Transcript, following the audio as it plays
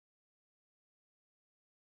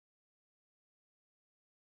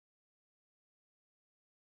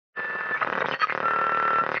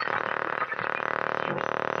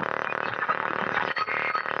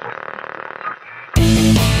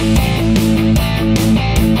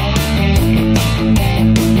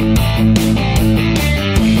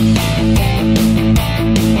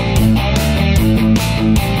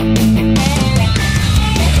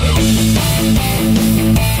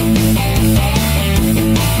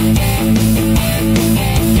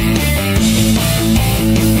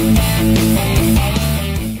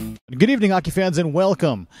Good evening, hockey fans, and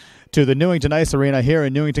welcome to the Newington Ice Arena here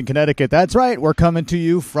in Newington, Connecticut. That's right, we're coming to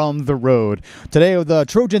you from the road. Today, the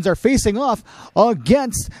Trojans are facing off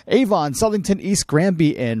against Avon, Southington, East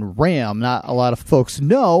Granby, and Ram. Not a lot of folks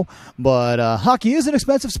know, but hockey is an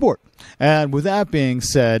expensive sport. And with that being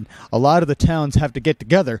said, a lot of the towns have to get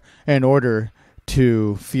together in order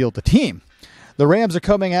to field a team. The Rams are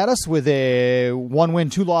coming at us with a 1-win,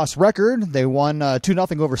 2-loss record. They won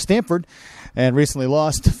 2-0 over Stamford and recently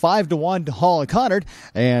lost 5-1 to Hall and Conard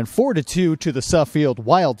and 4-2 to the Suffield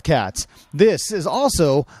Wildcats. This is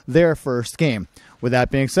also their first game. With that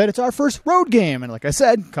being said, it's our first road game. And like I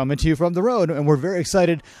said, coming to you from the road, and we're very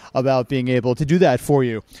excited about being able to do that for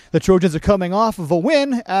you. The Trojans are coming off of a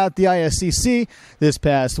win at the ISCC this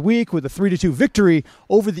past week with a 3-2 victory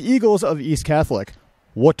over the Eagles of East Catholic.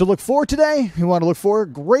 What to look for today? You want to look for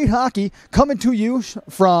great hockey coming to you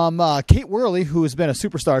from Kate Worley, who has been a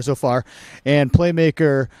superstar so far, and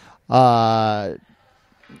playmaker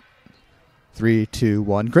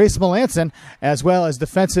 3-2-1 Grace Melanson, as well as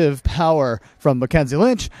defensive power from Mackenzie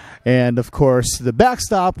Lynch, and of course the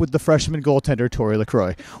backstop with the freshman goaltender Tori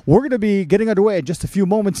LaCroix. We're going to be getting underway in just a few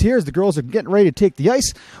moments here as the girls are getting ready to take the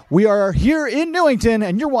ice. We are here in Newington,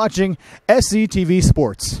 and you're watching SCTV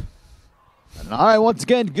Sports. All right, once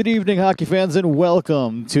again, good evening, hockey fans, and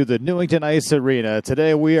welcome to the Newington Ice Arena.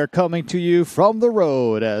 Today we are coming to you from the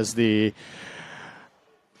road as the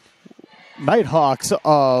Nighthawks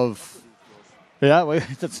of... they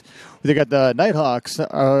got the Nighthawks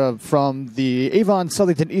from the Avon,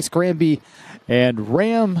 Southington, East Granby, and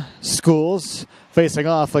Ram schools facing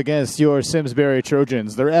off against your Simsbury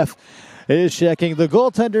Trojans. The ref is checking the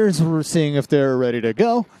goaltenders. We're seeing if they're ready to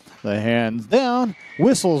go. The hands down,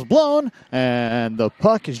 whistle's blown, and the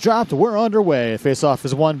puck is dropped. We're underway. Face-off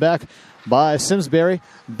is won back by Simsbury.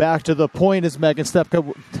 Back to the point is Megan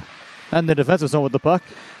Stepka and the defensive zone with the puck.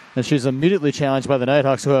 And she's immediately challenged by the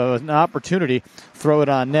Nighthawks, who have an opportunity. Throw it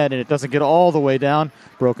on net, and it doesn't get all the way down.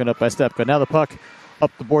 Broken up by Stepka. Now the puck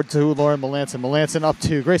up the board to Lauren Melanson. Melanson up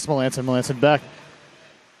to Grace Melanson. Melanson back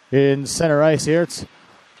in center ice here. It's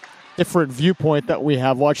different viewpoint that we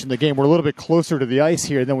have watching the game. We're a little bit closer to the ice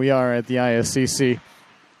here than we are at the ISCC.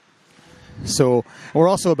 So we're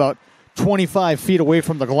also about 25 feet away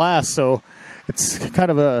from the glass, so it's kind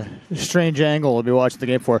of a strange angle to be watching the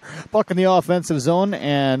game for. Puck in the offensive zone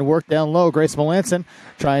and work down low. Grace Melanson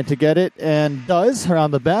trying to get it and does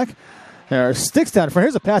around the back. There are sticks down in front.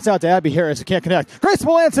 Here's a pass out to Abby Harris, who can't connect. Grace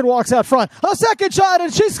Melanson walks out front. A second shot,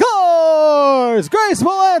 and she scores! Grace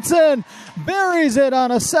Melanson buries it on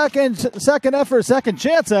a second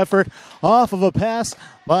chance effort off of a pass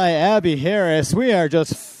by Abby Harris. We are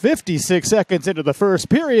just 56 seconds into the first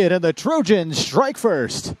period, and the Trojans strike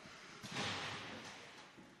first.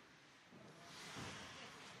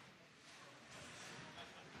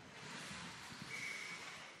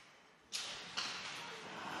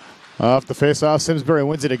 Off the face-off, Simsbury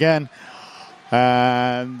wins it again.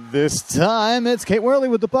 And this time it's Kate Worley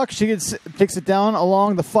with the puck. She takes it down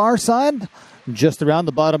along the far side, just around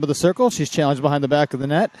the bottom of the circle. She's challenged behind the back of the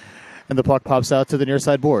net, and the puck pops out to the near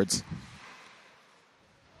side boards.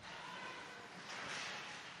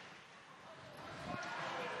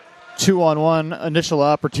 Two-on-one initial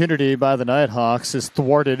opportunity by the Nighthawks is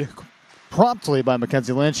thwarted promptly by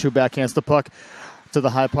Mackenzie Lynch, who backhands the puck to the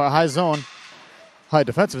high zone. High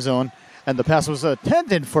defensive zone, and the pass was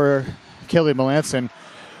intended for Kelly Melanson,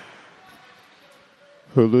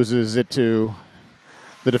 who loses it to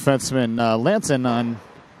the defenseman Lanson on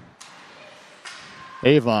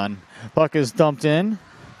Avon. Puck is dumped in,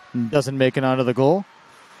 doesn't make it onto the goal.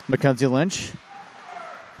 Mackenzie Lynch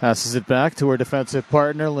passes it back to her defensive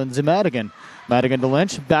partner, Lindsay Madigan. Madigan to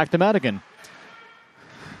Lynch, back to Madigan.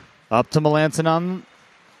 Up to Melanson on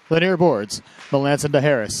the near boards. Melanson to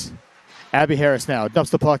Harris. Abby Harris now dumps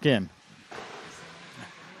the puck in.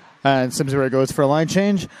 And Simsbury goes for a line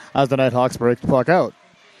change as the Nighthawks break the puck out.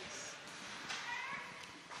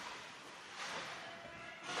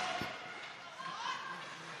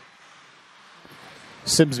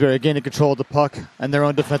 Simsbury gaining control of the puck in their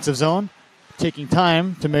own defensive zone, taking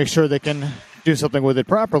time to make sure they can do something with it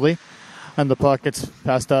properly. And the puck gets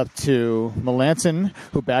passed up to Melanson,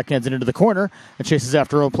 who backhands it into the corner and chases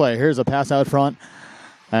after her own play. Here's a pass out front.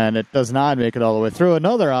 And it does not make it all the way through.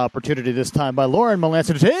 Another opportunity this time by Lauren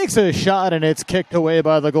Melanson, who takes a shot, and it's kicked away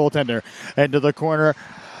by the goaltender. Into the corner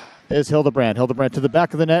is Hildebrand. Hildebrand to the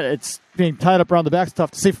back of the net. It's being tied up around the back. It's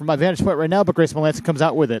tough to see from my vantage point right now, but Grace Melanson comes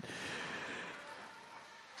out with it.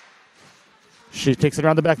 She takes it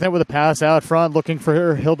around the back net with a pass out front, looking for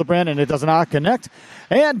her Hildebrand, and it does not connect.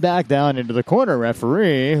 And back down into the corner.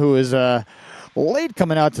 Referee, who is late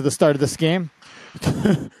coming out to the start of this game,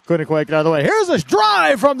 Couldn't quite get out of the way. Here's a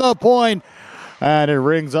drive from the point, and it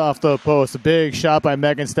rings off the post. A big shot by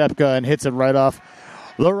Megan Stepka and hits it right off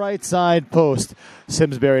the right side post.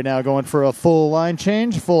 Simsbury now going for a full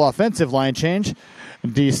offensive line change.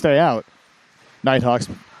 D stay out. Nighthawks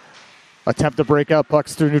attempt to break out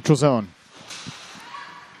pucks through neutral zone.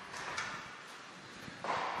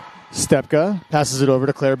 Stepka passes it over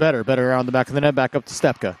to Claire Better. Better around the back of the net, back up to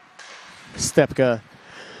Stepka. Stepka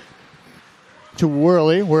to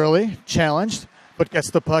Worley. Worley challenged, but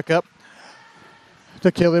gets the puck up to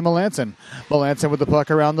Kaylee Melanson. Melanson with the puck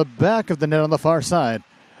around the back of the net on the far side.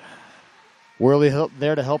 Worley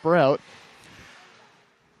there to help her out.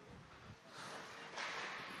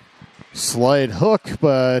 Slide hook,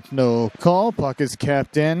 but no call. Puck is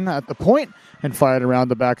kept in at the point and fired around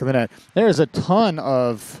the back of the net. There's a ton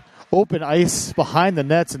of open ice behind the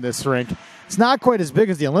nets in this rink. It's not quite as big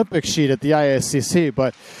as the Olympic sheet at the ISCC,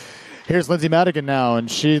 but here's Lindsay Madigan now, and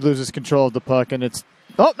she loses control of the puck, and it's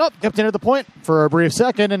kept in at the point for a brief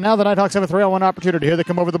second, and now the Nighthawks have a 3-on-1 opportunity. Here they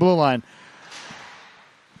come over the blue line.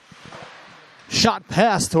 Shot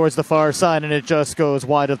pass towards the far side, and it just goes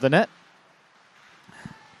wide of the net.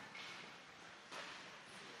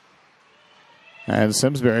 And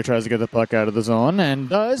Simsbury tries to get the puck out of the zone, and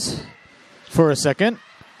does for a second.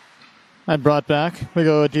 And brought back. We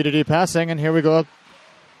go D-to-D passing, and here we go.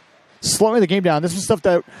 Slowing the game down. This is stuff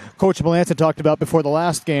that Coach Melanson talked about before the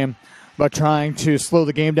last game, about trying to slow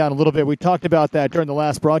the game down a little bit. We talked about that during the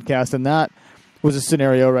last broadcast, and that was a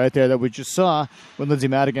scenario right there that we just saw when Lindsay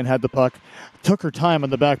Madigan had the puck, took her time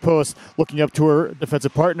on the back post, looking up to her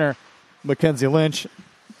defensive partner, Mackenzie Lynch,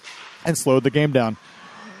 and slowed the game down.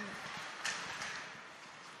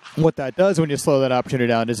 What that does when you slow that opportunity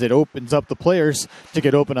down is it opens up the players to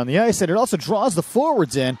get open on the ice, and it also draws the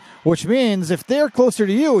forwards in, which means if they're closer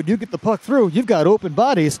to you and you get the puck through, you've got open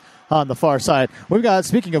bodies on the far side. We've got,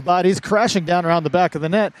 speaking of bodies, crashing down around the back of the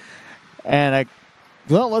net. And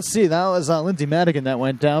let's see. That was Lindsay Madigan that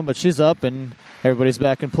went down, but she's up and everybody's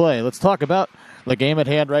back in play. Let's talk about the game at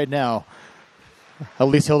hand right now.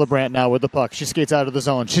 Elise Hildebrandt now with the puck. She skates out of the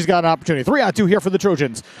zone. She's got an opportunity. 3-on-2 here for the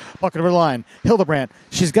Trojans. Puck over the line. Hildebrandt.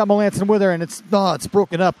 She's got Melanson with her, and it's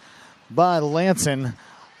broken up by Melanson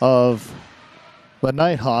of the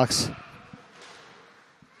Nighthawks.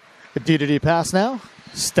 A D-to-D pass now.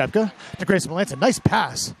 Stepka to Grace Melanson. Nice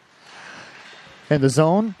pass. In the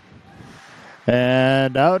zone.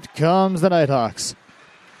 And out comes the Nighthawks.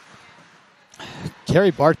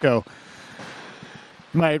 Carrie Bartko.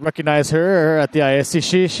 You might recognize her at the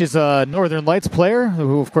ISC. She's a Northern Lights player,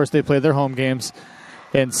 who, of course, they play their home games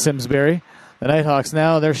in Simsbury. The Nighthawks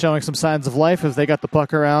now, they're showing some signs of life as they got the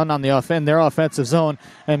puck around on their offensive zone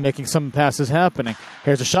and making some passes happening.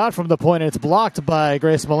 Here's a shot from the point, and it's blocked by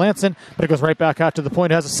Grace Melanson, but it goes right back out to the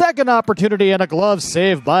point. It has a second opportunity and a glove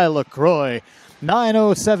save by LaCroix.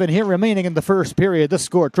 9:07 here remaining in the first period. The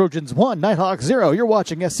score, Trojans 1, Nighthawks 0. You're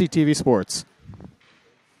watching SCTV Sports.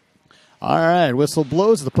 All right, whistle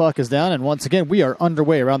blows, the puck is down, and once again, we are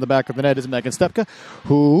underway. Around the back of the net is Megan Stepka,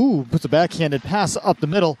 who puts a backhanded pass up the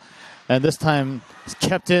middle, and this time it's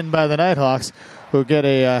kept in by the Nighthawks, who get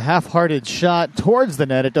a half-hearted shot towards the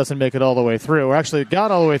net. It doesn't make it all the way through, or actually it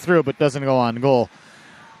got all the way through, but doesn't go on goal.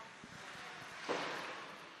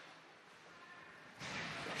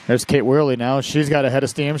 There's Kate Worley now. She's got a head of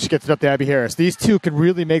steam. She gets it up to Abby Harris. These two can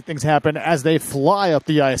really make things happen as they fly up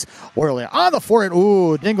the ice. Worley on the forehand.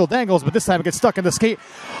 Ooh, dingle dangles, but this time it gets stuck in the skate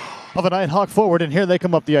of a Nighthawk forward, and here they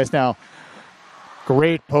come up the ice now.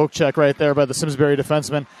 Great poke check right there by the Simsbury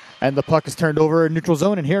defenseman, and the puck is turned over in neutral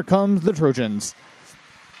zone, and here comes the Trojans.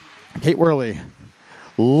 Kate Worley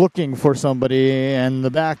looking for somebody in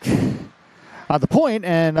the back on the point,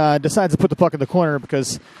 and decides to put the puck in the corner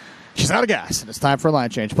because she's out of gas, and it's time for a line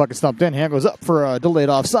change. Puck is stumped in. Hand goes up for a delayed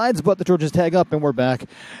offsides, but the Trojans tag up, and we're back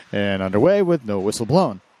and underway with no whistle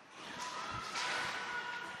blown.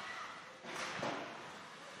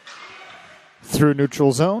 Through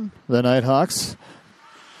neutral zone, the Nighthawks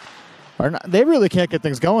they really can't get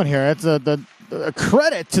things going here. It's a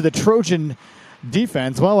credit to the Trojan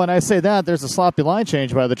defense. Well, when I say that, there's a sloppy line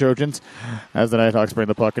change by the Trojans as the Nighthawks bring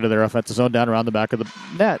the puck into their offensive zone down around the back of the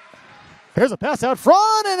net. Here's a pass out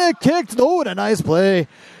front, and it kicked. Oh, and a nice play.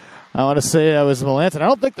 I want to say that was Melanson. I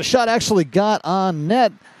don't think the shot actually got on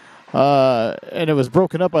net, and it was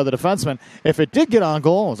broken up by the defenseman. If it did get on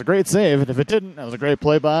goal, it was a great save. And if it didn't, that was a great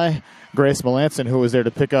play by Grace Melanson, who was there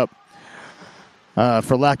to pick up,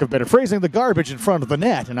 for lack of better phrasing, the garbage in front of the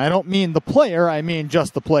net. And I don't mean the player, I mean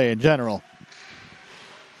just the play in general.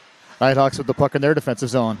 Nighthawks with the puck in their defensive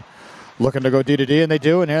zone. Looking to go D-to-D, and they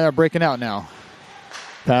do, and they're breaking out now.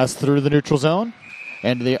 Pass through the neutral zone.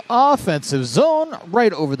 into the offensive zone,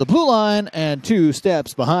 right over the blue line, and 2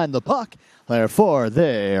 steps behind the puck. Therefore,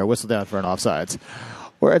 they are whistled out for an offsides.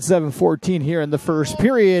 We're at 7:14 here in the first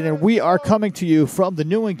period, and we are coming to you from the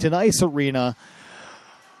Newington Ice Arena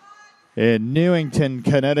in Newington,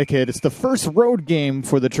 Connecticut. It's the first road game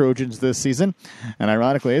for the Trojans this season, and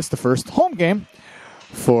ironically, it's the first home game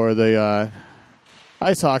for the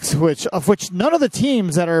Nighthawks, of which none of the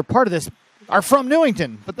teams that are part of this are from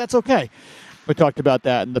Newington, but that's okay. We talked about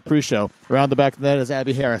that in the pre-show. Around the back of the net is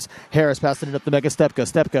Abby Harris. Harris passing it up to Megan Stepka.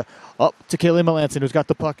 Stepka up to Kaylee Melanson, who's got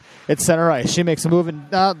the puck at center ice. She makes a move and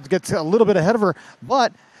gets a little bit ahead of her,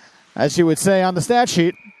 but as you would say on the stat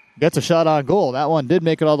sheet, gets a shot on goal. That one did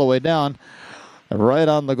make it all the way down, right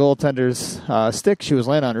on the goaltender's stick. She was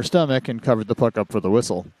laying on her stomach and covered the puck up for the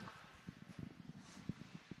whistle.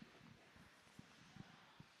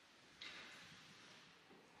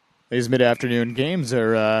 These mid-afternoon games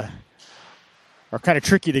are kind of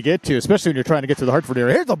tricky to get to, especially when you're trying to get to the Hartford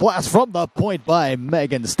area. Here's a blast from the point by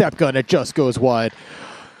Megan Stepka, and it just goes wide.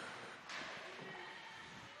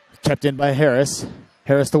 Kept in by Harris.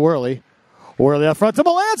 Harris to Worley. Worley up front to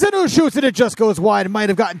Melanson, who shoots it. It just goes wide. It might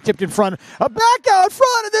have gotten tipped in front. A back out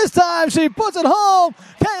front, and this time she puts it home.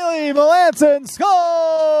 Kaylee Melanson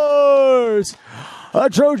scores! The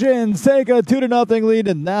Trojans take a 2-0 lead,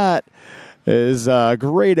 and that is a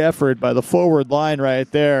great effort by the forward line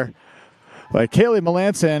right there. By Kaylee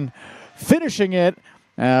Melanson finishing it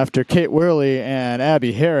after Kate Worley and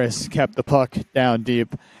Abby Harris kept the puck down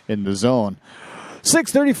deep in the zone.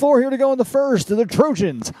 6:34 here to go in the first. The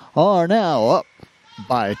Trojans are now up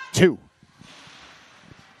by 2.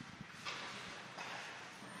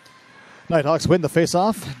 Nighthawks win the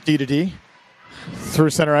faceoff. D-to-D through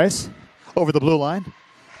center ice over the blue line.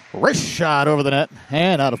 Wrist shot over the net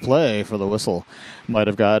and out of play for the whistle. Might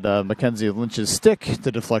have got Mackenzie Lynch's stick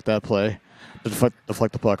to deflect that play.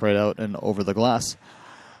 Deflect the puck right out and over the glass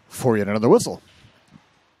for yet another whistle.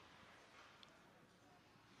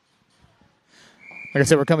 Like I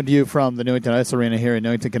said, we're coming to you from the Newington Ice Arena here in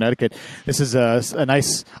Newington, Connecticut. This is a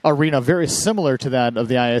nice arena, very similar to that of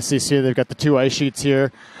the ISCC. They've got the 2 ice sheets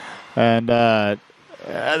here. And the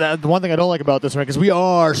one thing I don't like about this arena is we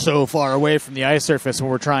are so far away from the ice surface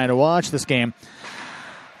when we're trying to watch this game.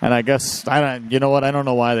 And I guess, you know what, I don't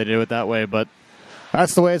know why they do it that way, but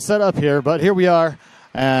that's the way it's set up here. But here we are,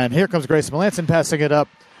 and here comes Grace Melanson passing it up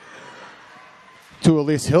to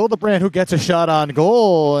Elise Hildebrand, who gets a shot on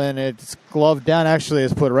goal, and it's gloved down. Actually,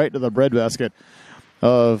 it's put right into the breadbasket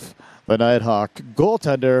of the Nighthawk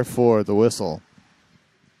goaltender for the whistle.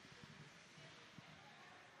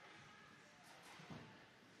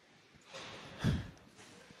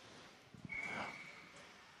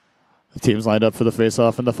 The team's lined up for the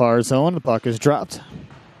faceoff in the far zone. The puck is dropped.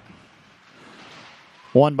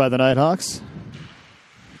 Won by the Nighthawks.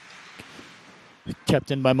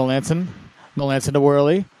 Kept in by Melanson. Melanson to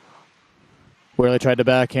Worley. Worley tried to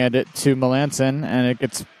backhand it to Melanson, and it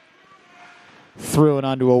gets through and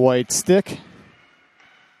onto a white stick.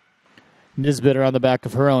 Nisbitter on the back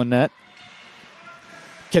of her own net.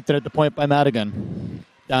 Kept it at the point by Madigan.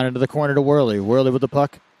 Down into the corner to Worley. Worley with the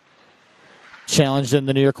puck. Challenged in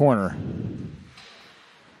the near corner.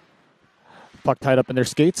 Puck tied up in their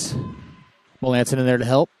skates. Melanson in there to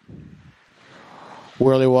help.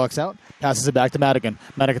 Worley walks out. Passes it back to Madigan.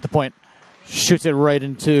 Madigan at the point. Shoots it right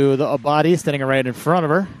into a body, standing right in front of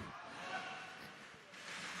her.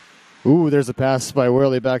 Ooh, there's a pass by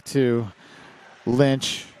Worley back to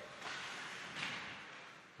Lynch.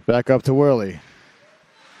 Back up to Worley.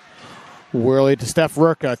 Worley to Steph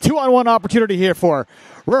Rurka. 2-on-1 opportunity here for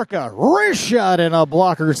Rurka. Wrist shot and a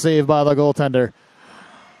blocker save by the goaltender.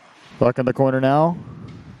 Puck in the corner now.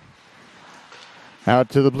 Out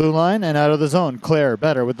to the blue line and out of the zone. Claire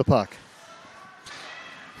better with the puck.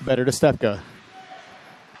 Better to Stepka.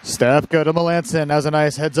 Stepka to Melanson. That was a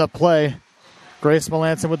nice heads-up play. Grace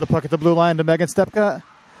Melanson with the puck at the blue line to Megan Stepka.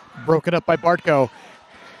 Broken up by Bartko.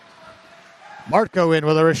 Bartko in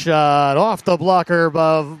with a wrist shot. Off the blocker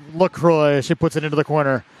of LaCroix. She puts it into the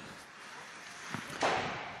corner.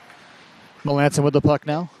 Melanson with the puck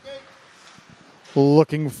now.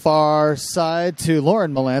 Looking far side to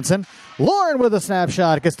Lauren Melanson. Lauren with a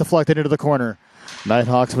snapshot. Gets deflected into the corner.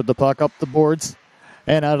 Nighthawks with the puck up the boards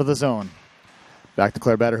and out of the zone. Back to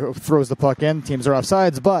Claire Batter, who throws the puck in. Teams are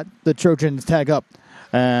offsides, but the Trojans tag up,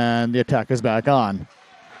 and the attack is back on.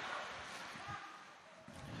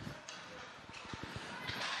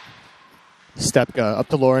 Stepka up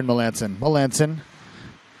to Lauren Melanson. Melanson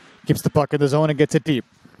keeps the puck in the zone and gets it deep.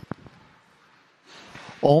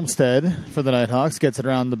 Olmstead for the Nighthawks gets it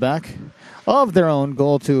around the back of their own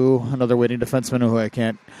goal to another waiting defenseman who I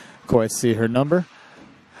can't quite see her number.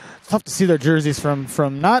 tough to see their jerseys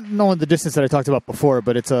from not knowing the distance that I talked about before,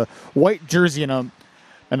 but it's a white jersey and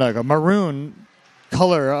like a maroon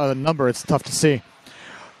color number. It's tough to see.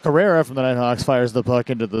 Carrera from the Nighthawks fires the puck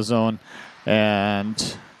into the zone,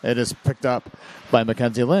 and it is picked up by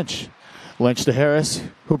Mackenzie Lynch. Lynch to Harris,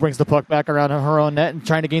 who brings the puck back around her own net and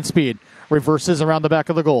trying to gain speed. Reverses around the back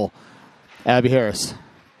of the goal. Abby Harris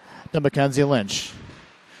to Mackenzie Lynch.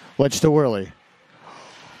 Lynch to Worley.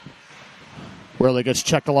 Worley gets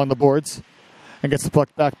checked along the boards and gets the puck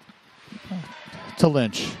back to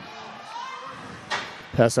Lynch.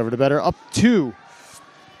 Pass over to Better. Up to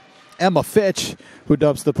Emma Fitch, who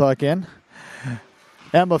dumps the puck in.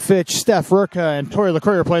 Emma Fitch, Steph Rurka, and Tori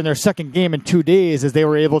LaCroix are playing their second game in 2 days as they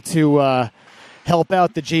were able to help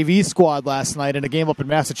out the JV squad last night in a game up in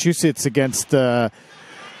Massachusetts against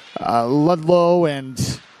Ludlow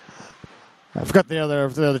and I forgot the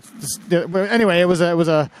other. Anyway, it was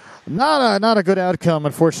a not a good outcome,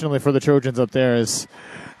 unfortunately, for the Trojans up there as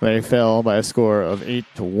they fell by a score of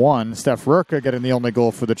 8-1. Steph Rurka getting the only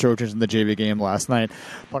goal for the Trojans in the JV game last night.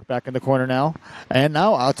 Puck back in the corner now. And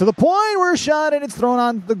now out to the point where a shot, and it's thrown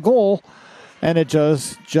on the goal. And it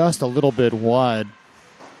just a little bit wide.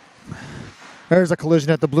 There's a collision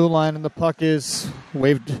at the blue line, and the puck is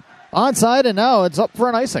waved onside, and now it's up for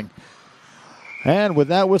an icing. And with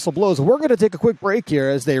that whistle blows, we're going to take a quick break here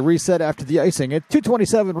as they reset after the icing. At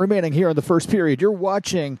 2:27 remaining here in the first period, you're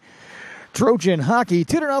watching Trojan Hockey,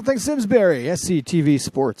 2-0 Simsbury, SCTV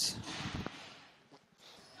Sports.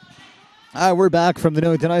 We're back from the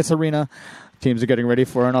Newington Ice Arena. Teams are getting ready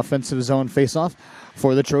for an offensive zone faceoff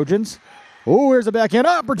for the Trojans. Oh, here's a backhand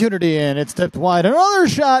opportunity, and it's tipped wide. Another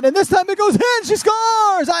shot, and this time it goes in. She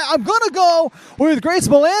scores! I'm going to go with Grace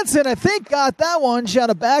Melanson. I think got that one. She had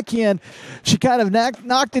a backhand. She kind of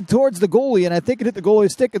knocked it towards the goalie, and I think it hit the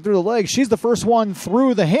goalie's stick and through the leg. She's the first one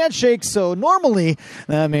through the handshake, so normally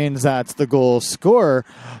that means that's the goal scorer.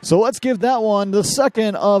 So let's give that one the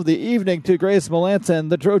second of the evening to Grace Melanson.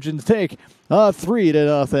 The Trojans take a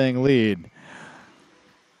 3-0 lead.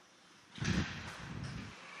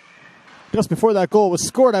 Just before that goal was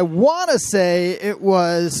scored, I want to say it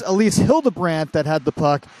was Elise Hildebrandt that had the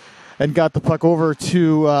puck and got the puck over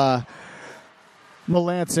to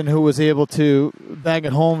Melanson, who was able to bang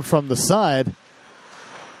it home from the side.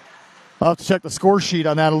 I'll have to check the score sheet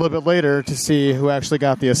on that a little bit later to see who actually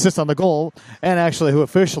got the assist on the goal and actually who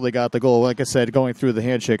officially got the goal. Like I said, going through the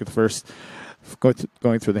handshake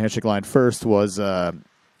going through the handshake line first was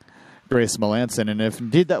Grace Melanson, and if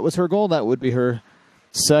indeed that was her goal, that would be her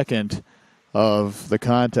second of the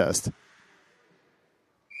contest.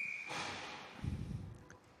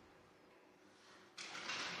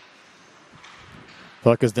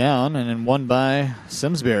 Puck is down and then won by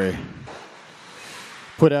Simsbury.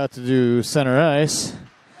 Put out to do center ice,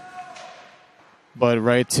 but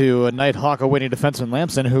right to a Nighthawk awaiting defenseman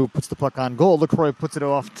Lamson, who puts the puck on goal. LaCroix puts it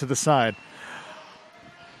off to the side.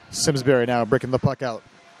 Simsbury now breaking the puck out.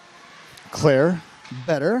 Claire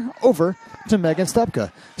Better over to Megan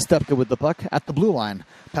Stepka. Stepka with the puck at the blue line.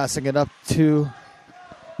 Passing it up to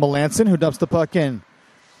Melanson, who dumps the puck in.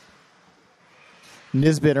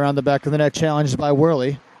 Nisbet around the back of the net, challenged by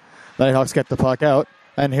Worley. The Nighthawks get the puck out,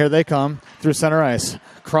 and here they come through center ice.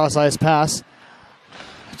 Cross ice pass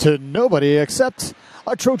to nobody except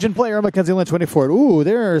a Trojan player, Mackenzie Lynch, waiting for it. Ooh,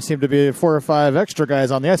 there seem to be 4 or 5 extra guys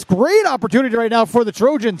on the ice. Great opportunity right now for the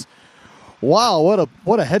Trojans. Wow,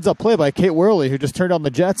 what a heads-up play by Kate Worley, who just turned on the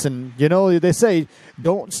Jets. And, you know, they say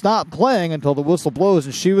don't stop playing until the whistle blows,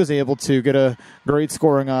 and she was able to get a great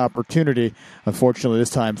scoring opportunity. Unfortunately, this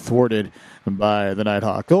time thwarted by the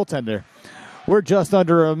Nighthawk goaltender. We're just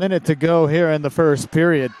under a minute to go here in the first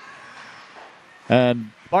period.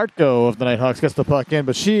 And Bartko of the Nighthawks gets the puck in,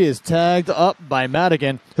 but she is tagged up by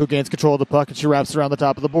Madigan, who gains control of the puck, and she wraps around the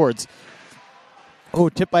top of the boards. Oh,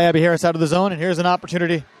 tipped by Abby Harris out of the zone, and here's an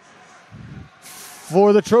opportunity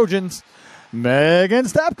for the Trojans. Megan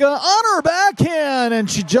Stepka on her backhand, and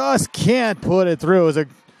she just can't put it through. It was a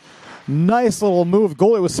nice little move.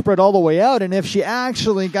 Goalie was spread all the way out, and if she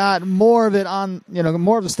actually got more of it on,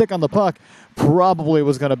 more of the stick on the puck, probably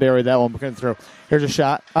was going to bury that one. Through. Here's a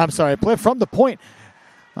shot. I'm sorry, play from the point.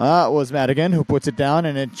 That was Madigan who puts it down,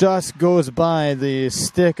 and it just goes by the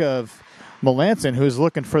stick of Melanson, who's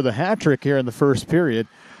looking for the hat trick here in the first period.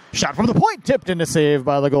 Shot from the point, tipped in a save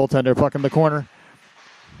by the goaltender. Puck in the corner.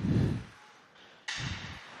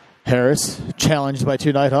 Harris challenged by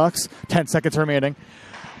 2 Nighthawks. 10 seconds remaining.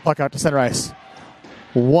 Puck out to center ice.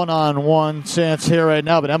 One-on-one chance here right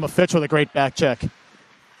now, but Emma Fitch with a great back check.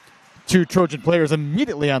 2 Trojan players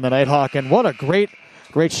immediately on the Nighthawk, and what a great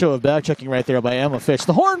show of back checking right there by Emma Fitch.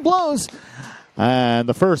 The horn blows, and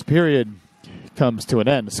the first period comes to an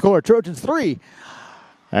end. The score, Trojans 3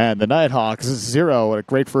 and the Nighthawks 0. What a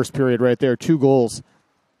great first period right there. 2 goals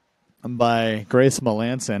by Grace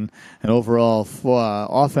Melanson. An overall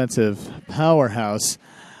offensive powerhouse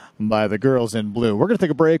by the girls in blue. We're going to take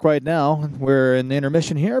a break right now. We're in the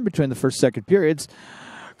intermission here between the first and second periods.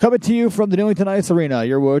 Coming to you from the Newington Ice Arena,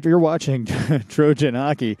 you're watching Trojan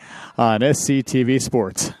Hockey on SCTV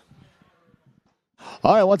Sports.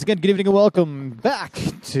 All right, once again, good evening and welcome back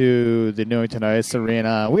to the Newington Ice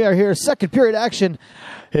Arena. We are here. Second period action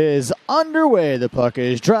is underway. The puck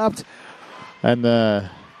is dropped, and the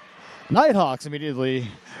Nighthawks immediately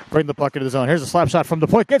bring the puck into the zone. Here's a slap shot from the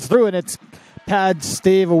point. Gets through, and it's pad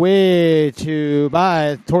stave away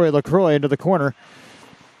by Tori LaCroix into the corner.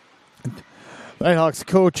 Nighthawks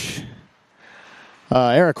coach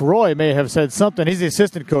Eric Roy may have said something. He's the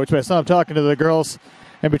assistant coach, but I saw him talking to the girls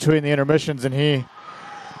in between the intermissions, and he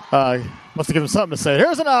must have given something to say.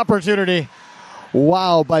 Here's an opportunity.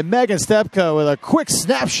 Wow, by Megan Stepka with a quick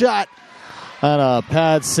snapshot and a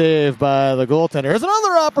pad save by the goaltender. Here's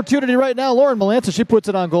another opportunity right now. Lauren Melanson, she puts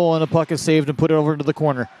it on goal, and the puck is saved and put it over into the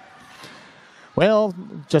corner. Well,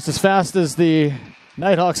 just as fast as the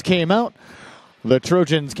Nighthawks came out, the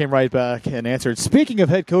Trojans came right back and answered. Speaking of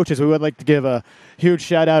head coaches, we would like to give a huge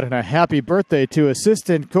shout-out and a happy birthday to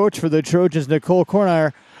assistant coach for the Trojans, Nicole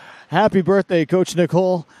Cornire. Happy birthday, Coach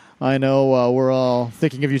Nicole. I know we're all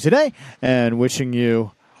thinking of you today and wishing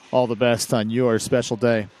you all the best on your special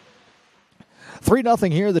day.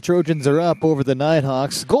 3-0 here. The Trojans are up over the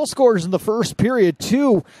Nighthawks. Goal scorers in the first period,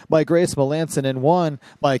 2 by Grace Melanson and 1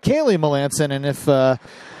 by Kaylee Melanson. And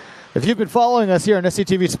if you've been following us here on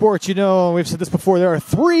SCTV Sports, you know we've said this before. There are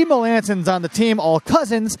 3 Melansons on the team, all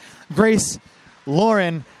cousins, Grace,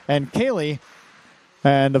 Lauren, and Kaylee.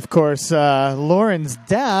 And, of course, Lauren's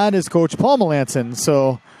dad is Coach Paul Melanson.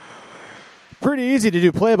 So pretty easy to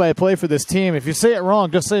do play-by-play for this team. If you say it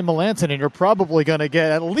wrong, just say Melanson, and you're probably going to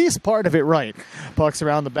get at least part of it right. Puck's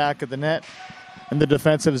around the back of the net in the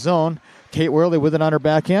defensive zone. Kate Worley with it on her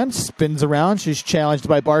backhand, spins around. She's challenged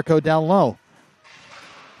by Barco down low.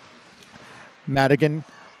 Madigan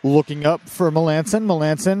looking up for Melanson.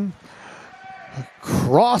 Melanson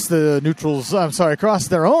cross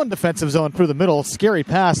their own defensive zone through the middle. Scary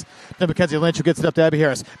pass to Mackenzie Lynch, who gets it up to Abby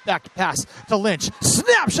Harris. Back pass to Lynch.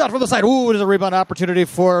 Snapshot from the side. Ooh, there's a rebound opportunity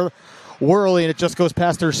for Worley, and it just goes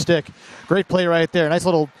past her stick. Great play right there. Nice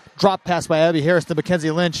little drop pass by Abby Harris to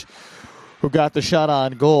Mackenzie Lynch, who got the shot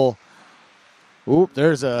on goal. Ooh,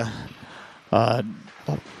 there's a,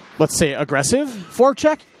 let's say, aggressive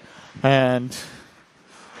forecheck. And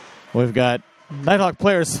we've got Nighthawk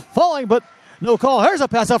players falling, but no call. Here's a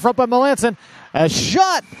pass out front by Melanson. A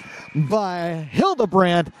shot by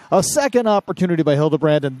Hildebrand. A second opportunity by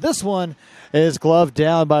Hildebrand. And this one is gloved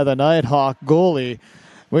down by the Nighthawk goalie.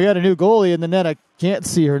 We got a new goalie in the net. I can't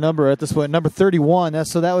see her number at this point. Number 31.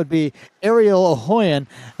 So that would be Ariel Ahoyan.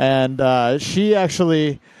 And she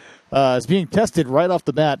actually is being tested right off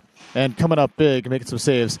the bat and coming up big, making some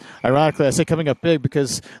saves. Ironically, I say coming up big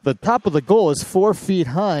because the top of the goal is 4 feet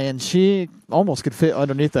high, and she almost could fit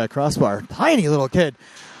underneath that crossbar. Tiny little kid,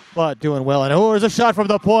 but doing well. And there's a shot from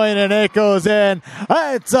the point, and it goes in.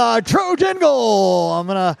 It's a Trojan goal.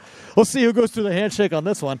 We'll see who goes through the handshake on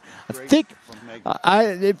this one.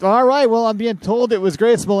 All right, well, I'm being told it was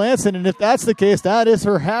Grace Melanson, and if that's the case, that is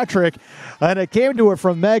her hat trick. And it came to her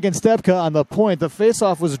from Megan Stepka on the point. The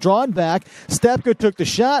faceoff was drawn back. Stepka took the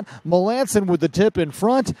shot. Melanson with the tip in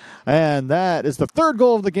front. And that is the third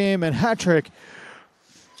goal of the game and hat trick.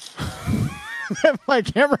 My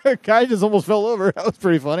camera guy just almost fell over. That was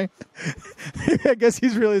pretty funny. I guess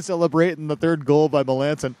he's really celebrating the third goal by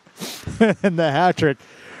Melanson and the hat trick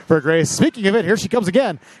for Grace. Speaking of it, here she comes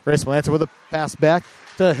again. Grace Melanson with a pass back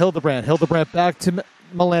to Hildebrand. Hildebrand back to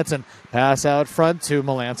Melanson. Pass out front to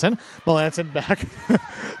Melanson. Melanson back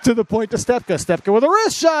to the point to Stepka. Stepka with a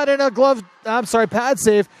wrist shot and a pad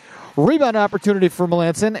save. Rebound opportunity for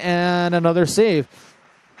Melanson and another save.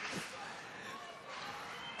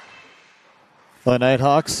 The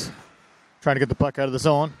Nighthawks trying to get the puck out of the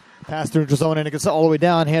zone. Pass through the zone and it gets all the way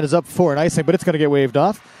down. Hand is up for an icing, but it's going to get waved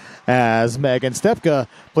off as Megan Stepka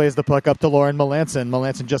plays the puck up to Lauren Melanson.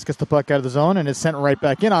 Melanson just gets the puck out of the zone and is sent right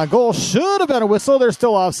back in on goal. Should have been a whistle. They're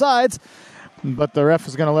still offsides, but the ref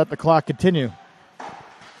is going to let the clock continue.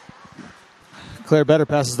 Claire Better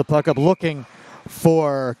passes the puck up looking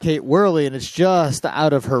for Kate Worley, and it's just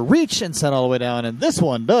out of her reach and sent all the way down. And this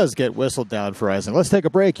one does get whistled down for icing. Let's take a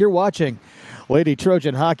break. You're watching Lady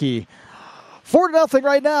Trojan Hockey 4-0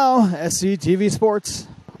 right now. SCTV Sports.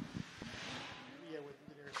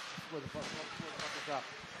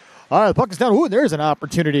 All right, the puck is down. Ooh, there's an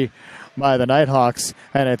opportunity by the Nighthawks,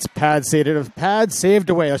 and it's pad saved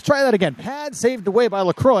away. Let's try that again. Pad saved away by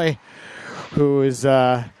LaCroix, who is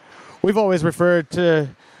we've always referred to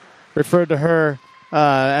her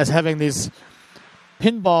as having these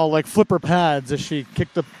pinball-like flipper pads as she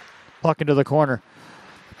kicked the puck into the corner.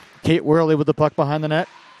 Kate Worley with the puck behind the net.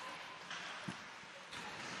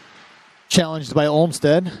 Challenged by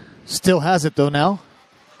Olmsted. Still has it, though, now.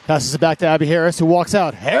 Passes it back to Abby Harris, who walks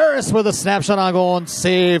out. Harris with a snapshot on goal and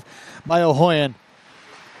save by O'Hoyen.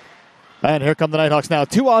 And here come the Nighthawks now.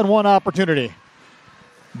 2-on-1 opportunity.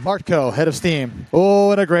 Bartko, head of steam.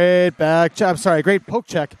 Oh, and a great great poke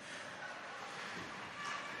check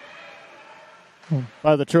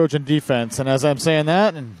by the Trojan defense. And as I'm saying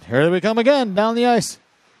that, and here we come again down the ice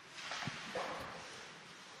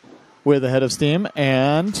with a head of steam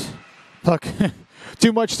and puck.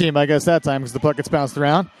 Too much steam, I guess, that time because the puck gets bounced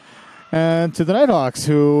around. And to the Nighthawks,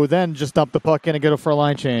 who then just dump the puck in and get it for a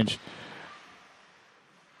line change.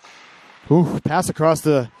 Ooh, pass across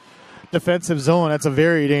the defensive zone. That's a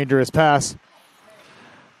very dangerous pass.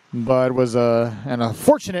 But it was an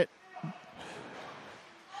unfortunate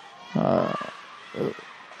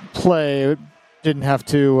play. Didn't have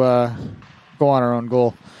to go on our own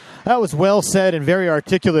goal. That was well said and very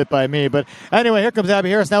articulate by me. But anyway, here comes Abby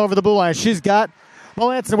Harris now over the blue line. She's got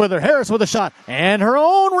Melanson with her. Harris with a shot. And her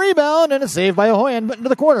own rebound. And a save by O'Hoyen, but into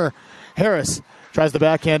the corner. Harris tries to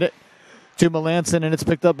backhand it to Melanson, and it's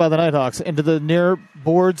picked up by the Nighthawks into the near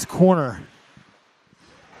boards corner.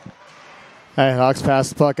 Nighthawks pass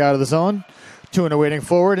the puck out of the zone. Tuna waiting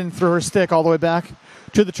forward and threw her stick all the way back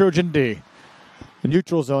to the Trojan D. The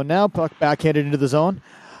neutral zone now. Puck backhanded into the zone.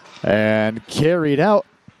 And carried out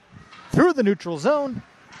through the neutral zone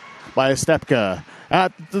by Stepka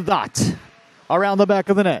at the dot around the back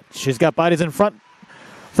of the net. She's got bodies in front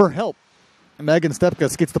for help. Megan Stepka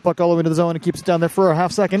skates the puck all the way to the zone and keeps it down there for a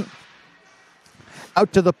half second.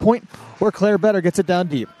 Out to the point where Claire Better gets it down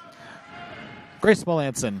deep. Grace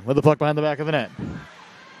Melanson with the puck behind the back of the net.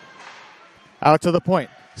 Out to the point.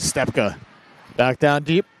 Stepka back down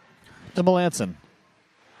deep to Melanson.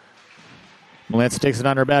 Melanson takes it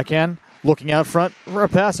on her backhand. Looking out front for a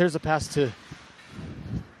pass. Here's a pass to, I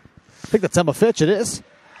think that's Emma Fitch. It is.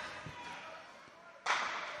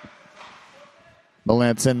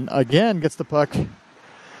 Melanson again gets the puck.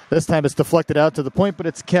 This time it's deflected out to the point, but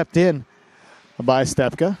it's kept in by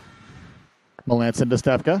Stepka. Melanson to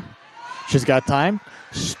Stepka. She's got time.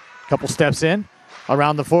 Couple steps in.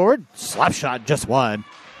 Around the forward. Slap shot just wide.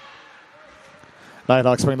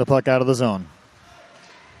 Nighthawks bring the puck out of the zone.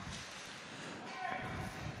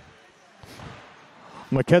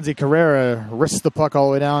 Mackenzie Carrera risks the puck all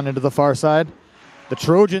the way down into the far side. The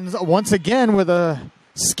Trojans once again with a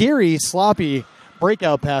scary, sloppy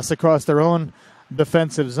breakout pass across their own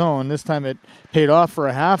defensive zone. This time it paid off for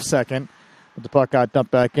a half second, but the puck got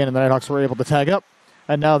dumped back in, and the Nighthawks were able to tag up,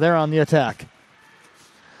 and now they're on the attack.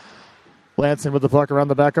 Lanson with the puck around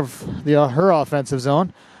the back of her offensive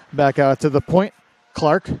zone. Back out to the point.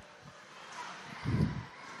 Clark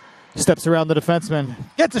steps around the defenseman.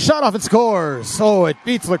 Gets a shot off and scores. Oh, it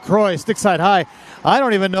beats LaCroix. Stick side high. I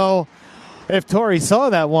don't even know if Tori saw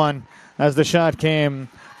that one as the shot came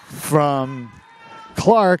from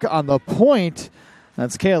Clark on the point.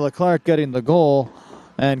 That's Kayla Clark getting the goal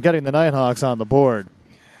and getting the Nighthawks on the board.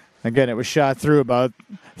 Again, it was shot through about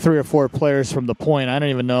 3 or 4 players from the point. I don't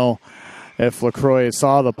even know if LaCroix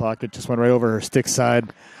saw the puck. It just went right over her stick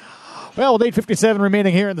side. Well, with 8:57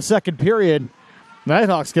 remaining here in the second period, the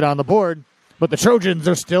Nighthawks get on the board, but the Trojans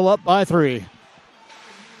are still up by 3.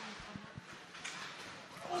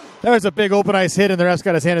 There's a big open ice hit, and the ref's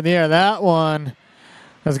got his hand in the air. That one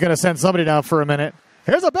is going to send somebody down for a minute.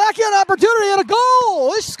 Here's a backhand opportunity and a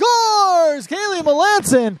goal. He scores. Kaylee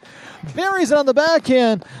Melanson buries it on the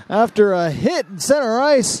backhand after a hit in center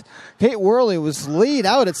ice. Kate Worley was laid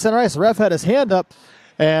out at center ice. The ref had his hand up,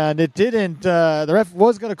 and it didn't. The ref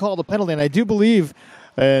was going to call the penalty, and I do believe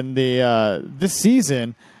in the this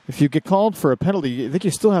season, if you get called for a penalty, I think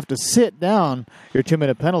you still have to sit down your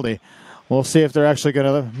 2-minute penalty. We'll see if they're actually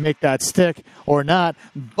going to make that stick or not.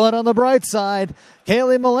 But on the bright side,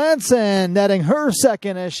 Kaylee Melanson netting her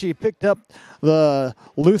second as she picked up the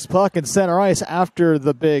loose puck in center ice after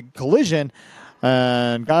the big collision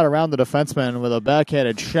and got around the defenseman with a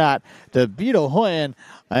backhanded shot to beat O'Hoyen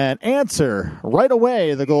and answer right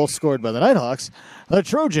away the goal scored by the Nighthawks. The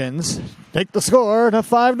Trojans take the score to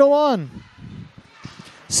 5-1.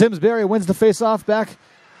 Simsbury wins the faceoff back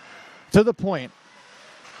to the point.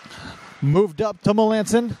 Moved up to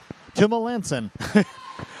Melanson.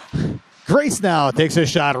 Grace now takes a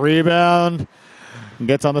shot. Rebound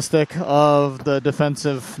Gets on the stick of the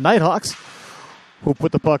defensive Nighthawks, who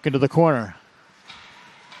put the puck into the corner.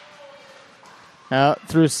 Out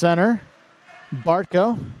through center.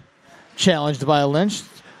 Bartko, challenged by Lynch.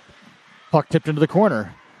 Puck tipped into the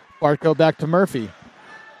corner. Bartko back to Murphy.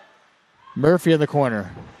 Murphy in the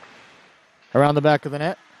corner. Around the back of the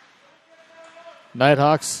net.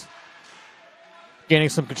 Nighthawks gaining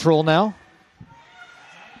some control now.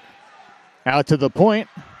 Out to the point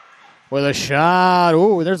with a shot.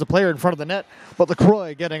 Ooh, there's a player in front of the net, but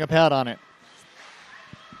LaCroix getting a pad on it.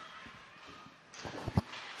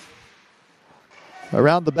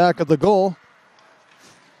 Around the back of the goal,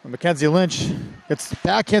 Mackenzie Lynch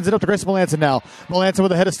backhands it up to Grace Melanson now. Melanson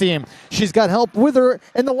with a head of steam. She's got help with her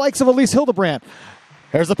and the likes of Elise Hildebrandt.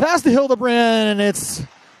 There's a pass to Hildebrandt, and it's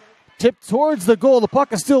tipped towards the goal. The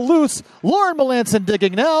puck is still loose. Lauren Melanson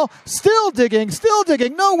digging now. Still digging.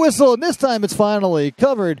 No whistle, and this time it's finally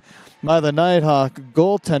covered by the Nighthawk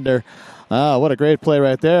goaltender. What a great play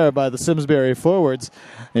right there by the Simsbury forwards.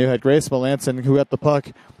 You had Grace Melanson who got the puck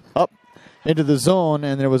up into the zone,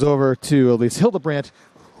 and then it was over to Elise Hildebrandt,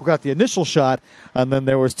 who got the initial shot, and then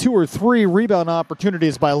there was 2 or 3 rebound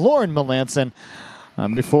opportunities by Lauren Melanson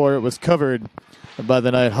before it was covered by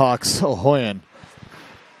the Nighthawks. O'Hoyen.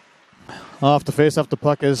 Off the face-off, the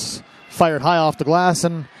puck is fired high off the glass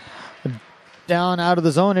and down out of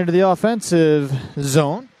the zone into the offensive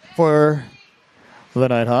zone for the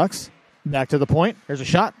Nighthawks. Back to the point. Here's a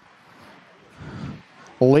shot.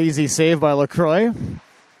 Lazy save by LaCroix.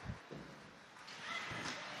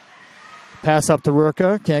 Pass up to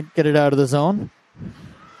Rurka. Can't get it out of the zone.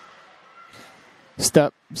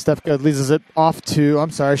 Stefka leads it off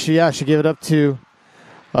to, she gave it up to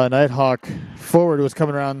a Nighthawk forward who was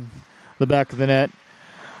coming around the back of the net.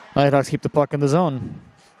 Nighthawks keep the puck in the zone.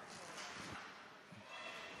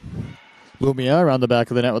 Lumia around the back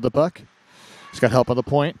of the net with the puck. She's got help on the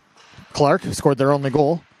point. Clark scored their only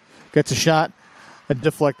goal. Gets a shot.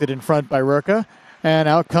 Deflected in front by Rurka. And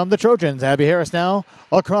out come the Trojans. Abby Harris now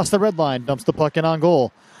across the red line. Dumps the puck in on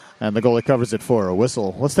goal. And the goalie covers it for a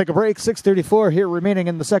whistle. Let's take a break. 6:34 here remaining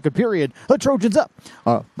in the second period. The Trojans up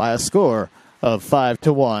by a score of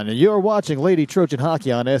 5-1. You're watching Lady Trojan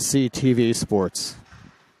Hockey on SCTV Sports.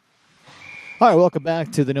 All right, welcome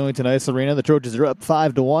back to the Newington Ice Arena. The Trojans are up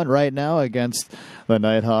 5-1 right now against the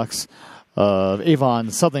Nighthawks of Avon,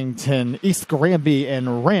 Southington, East Granby,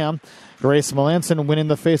 and Ram. Grace Melanson winning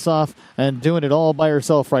the faceoff and doing it all by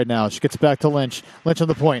herself right now. She gets back to Lynch. Lynch on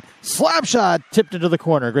the point. Slap shot tipped into the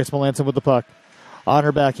corner. Grace Melanson with the puck on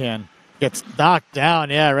her backhand. Gets knocked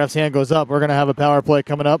down. Yeah, ref's hand goes up. We're going to have a power play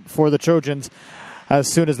coming up for the Trojans as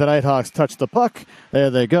soon as the Nighthawks touch the puck.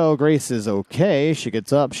 There they go. Grace is okay. She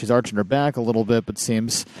gets up. She's arching her back a little bit, but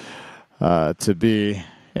seems to be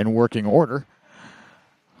in working order.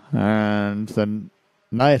 And the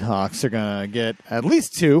Nighthawks are going to get at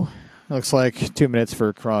least 2. Looks like 2 minutes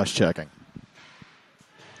for cross-checking.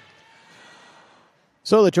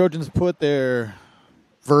 So the Trojans put their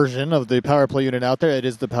version of the power play unit out there. It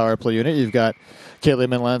is the power play unit. You've got Kaylee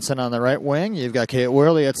Melanson on the right wing. You've got Kate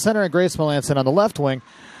Worley at center and Grace Melanson on the left wing.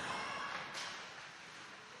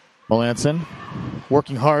 Melanson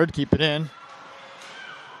working hard, keep it in.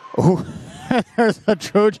 Ooh, there's a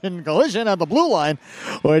Trojan collision on the blue line,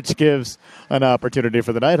 which gives an opportunity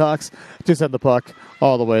for the Nighthawks to send the puck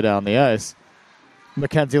all the way down the ice.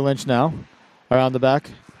 Mackenzie Lynch now around the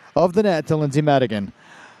back of the net to Lindsay Madigan.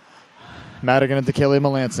 Madigan into Kaylee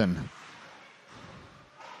Melanson.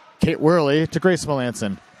 Kate Worley to Grace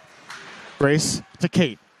Melanson. Grace to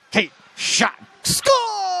Kate. Kate, shot, scores!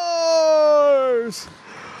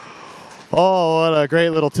 Oh, what a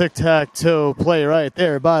great little tic-tac-toe play right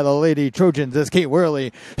there by the Lady Trojans as Kate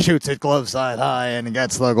Worley shoots it glove side high and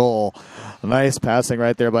gets the goal. Nice passing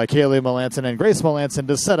right there by Kaylee Melanson and Grace Melanson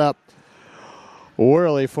to set up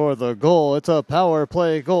Worley for the goal. It's a power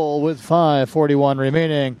play goal with 5:41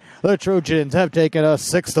 remaining. The Trojans have taken a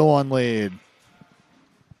 6-1 lead.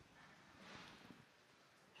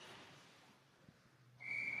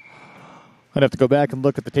 I'd have to go back and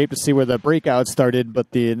look at the tape to see where the breakout started,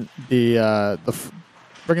 but the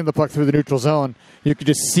bringing the puck through the neutral zone, you could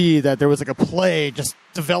just see that there was like a play just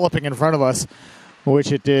developing in front of us,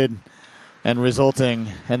 which it did, and resulting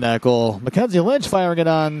in that goal. Mackenzie Lynch firing it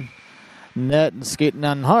on net and skating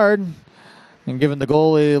on hard and giving the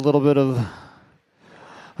goalie a little bit of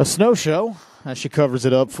a snow show as she covers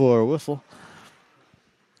it up for a whistle.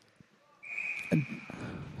 And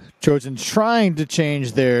Trojans trying to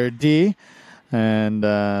change their D, and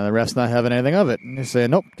the ref's not having anything of it. And they say,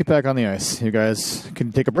 nope, get back on the ice. You guys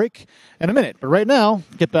can take a break in a minute. But right now,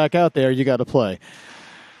 get back out there. You got to play.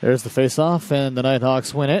 There's the face-off, and the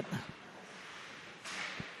Nighthawks win it.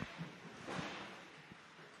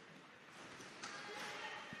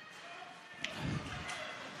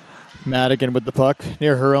 Madigan with the puck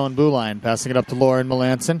near her own blue line, passing it up to Lauren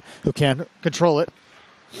Melanson, who can't control it.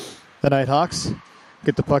 The Nighthawks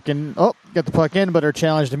get the puck in. Get the puck in, but are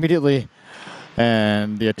challenged immediately,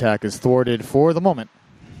 and the attack is thwarted for the moment.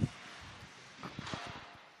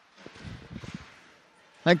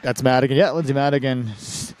 I think that's Madigan. Yeah, Lindsay Madigan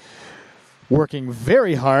working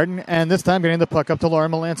very hard, and this time getting the puck up to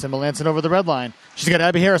Lauren Melanson. Melanson over the red line. She's got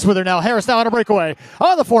Abby Harris with her now. Harris now on a breakaway.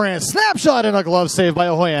 On the forehand. Snapshot and a glove save by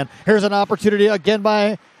Ahoyan. Here's an opportunity again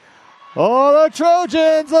by the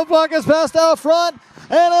Trojans. The puck is passed out front,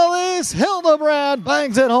 and Elise Hildebrand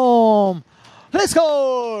bangs it home. He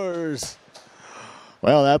scores!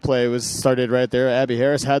 Well, that play was started right there. Abby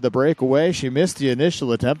Harris had the breakaway. She missed the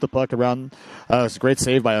initial attempt. The puck around. It was a great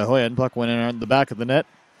save by Ahoyan. Puck went in on the back of the net.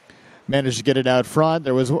 Managed to get it out front.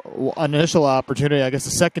 There was an initial opportunity, I guess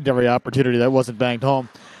a secondary opportunity that wasn't banged home.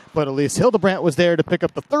 But Elise Hildebrandt was there to pick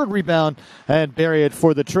up the third rebound and bury it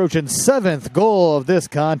for the Trojans' 7th goal of this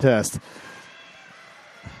contest.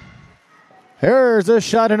 Here's a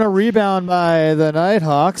shot and a rebound by the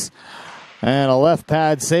Nighthawks. And a left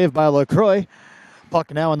pad save by LaCroix.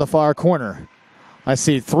 Puck now in the far corner. I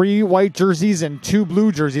see 3 white jerseys and 2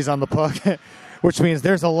 blue jerseys on the puck, which means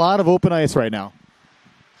there's a lot of open ice right now.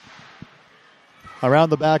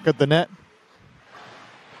 Around the back of the net.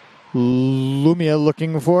 Lumia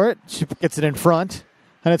looking for it. She gets it in front,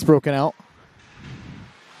 and it's broken out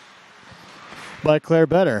by Claire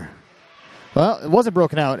Better. Well, it wasn't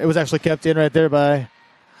broken out. It was actually kept in right there by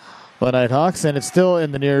the Nighthawks, and it's still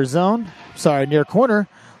in the near corner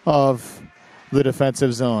of the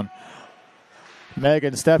defensive zone.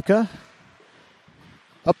 Megan Stepka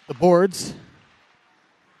up the boards.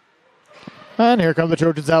 And here come the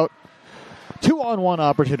Trojans out. 2-on-1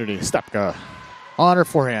 opportunity. Stepka on her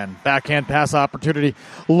forehand. Backhand pass opportunity.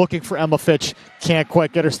 Looking for Emma Fitch. Can't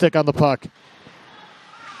quite get her stick on the puck.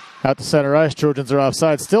 Out to center ice. Trojans are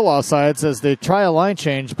offside. Still offsides as they try a line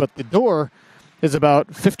change, but the door is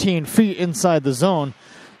about 15 feet inside the zone.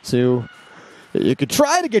 So you could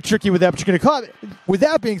try to get tricky with that, but you're going to caught. With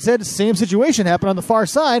that being said, the same situation happened on the far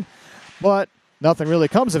side, but nothing really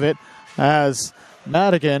comes of it as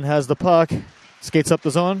Madigan has the puck. Skates up the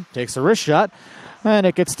zone, takes a wrist shot, and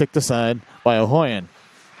it gets sticked aside by Ahoyan.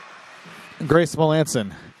 Grace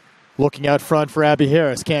Melanson looking out front for Abby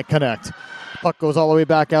Harris. Can't connect. Puck goes all the way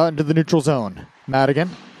back out into the neutral zone. Madigan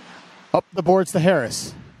up the boards to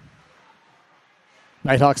Harris.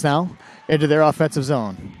 Nighthawks now into their offensive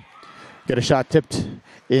zone. Get a shot tipped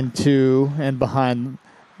into and behind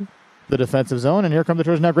the defensive zone, and here come the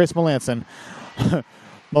Trojans now. Grace Melanson.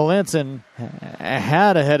 Melanson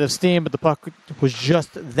had a head of steam, but the puck was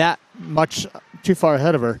just that much too far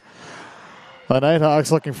ahead of her. The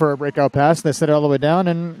Nighthawks looking for a breakout pass, and they set it all the way down.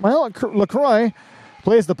 And, well, LaCroix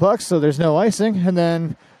plays the puck, so there's no icing, and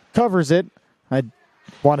then covers it, I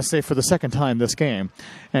want to say for the second time this game,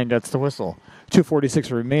 and gets the whistle.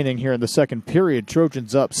 2:46 remaining here in the second period.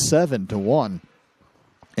 Trojans up 7-1.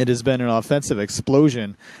 It has been an offensive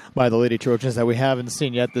explosion by the Lady Trojans that we haven't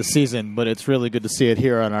seen yet this season, but it's really good to see it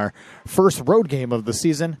here on our first road game of the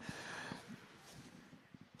season.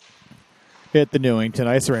 Hit the Newington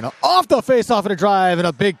Ice Arena. Off the face-off and a drive, and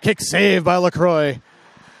a big kick save by LaCroix.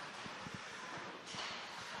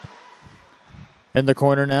 In the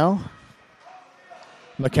corner now.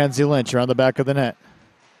 Mackenzie Lynch around the back of the net.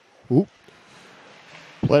 Oop.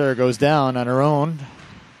 Player goes down on her own.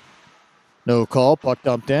 No call. Puck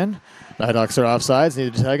dumped in. Nighthawks are offsides.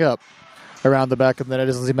 Need to tag up. Around the back of the net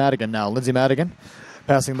is Lindsay Madigan now. Lindsay Madigan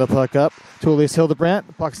passing the puck up to Elise Hildebrandt.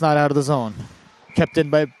 The puck's not out of the zone. Kept in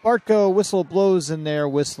by Bartko. Whistle blows in there,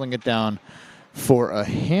 whistling it down for a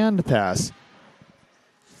hand pass.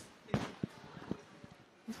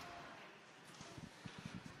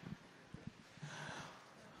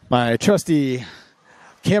 My trusty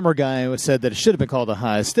camera guy said that it should have been called a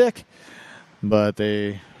high stick, but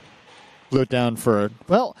they blew it down for,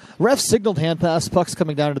 well, ref signaled hand pass. Puck's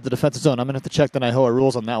coming down into the defensive zone. I'm going to have to check the NIHOA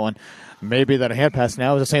rules on that one. Maybe that a hand pass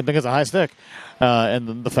now is the same thing as a high stick.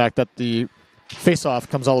 And the fact that the face-off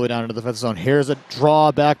comes all the way down into the defensive zone. Here's a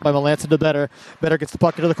draw back by Melanson to Better. Better gets the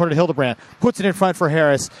puck into the corner to Hildebrandt. Puts it in front for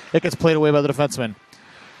Harris. It gets played away by the defenseman.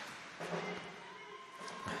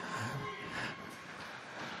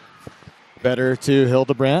 Better to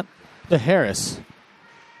Hildebrandt to Harris.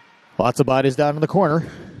 Lots of bodies down in the corner.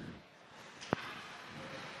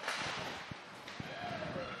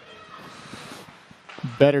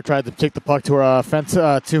 Better tried to take the puck to her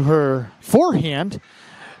to her forehand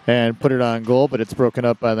and put it on goal, but it's broken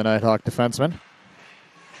up by the Nighthawk defenseman.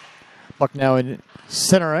 Puck now in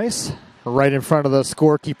center ice, right in front of the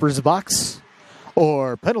scorekeeper's box,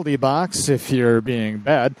 or penalty box if you're being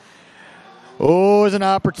bad. Oh, there's an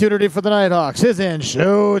opportunity for the Nighthawks. His end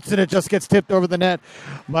shoots, and it just gets tipped over the net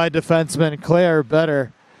by defenseman Claire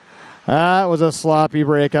Better. That was a sloppy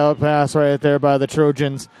breakout pass right there by the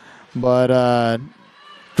Trojans, but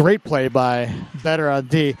great play by Better on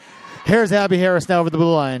D. Here's Abby Harris now over the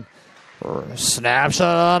blue line.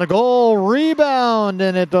 Snapshot on a goal, rebound,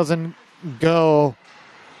 and it doesn't go.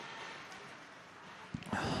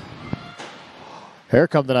 Here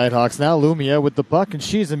come the Nighthawks now. Lumia with the puck, and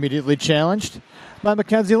she's immediately challenged by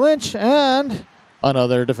Mackenzie Lynch, and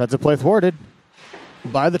another defensive play thwarted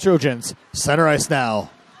by the Trojans. Center ice now.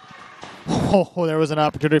 Oh, there was an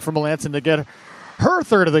opportunity for Melanson to get her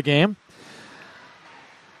third of the game.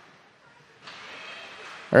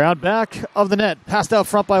 Around back of the net, passed out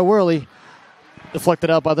front by Worley, deflected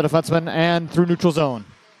out by the defenseman, and through neutral zone.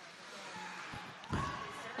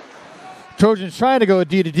 Trojans trying to go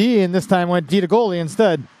D to D, and this time went D to goalie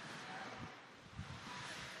instead.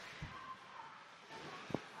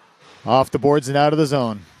 Off the boards and out of the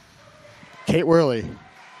zone. Kate Worley.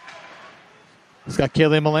 He's got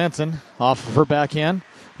Kaylee Melanson off of her backhand.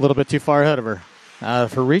 A little bit too far ahead of her. Out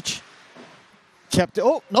of her reach.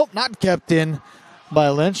 Not kept in by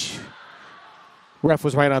Lynch. Ref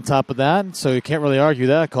was right on top of that, so you can't really argue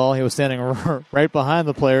that call. He was standing right behind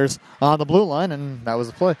the players on the blue line, and that was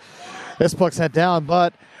the play. This puck's head down,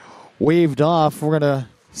 but waved off. We're going to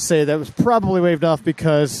say that was probably waved off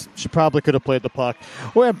because she probably could have played the puck.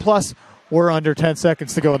 And plus, we're under 10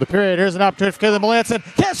 seconds to go in the period. Here's an opportunity for Kaylee Melanson.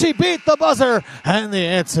 Can she beat the buzzer? And the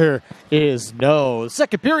answer is no. The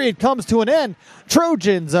second period comes to an end.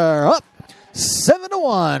 Trojans are up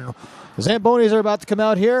 7-1. Zambonis are about to come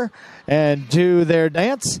out here and do their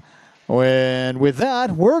dance. And with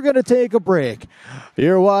that, we're going to take a break.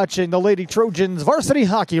 You're watching the Lady Trojans varsity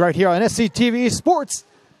hockey right here on SCTV Sports.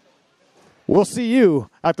 We'll see you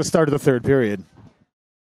at the start of the third period.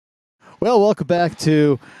 Well, welcome back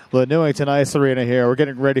to the Newington Ice Arena here. We're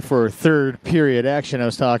getting ready for third period action. I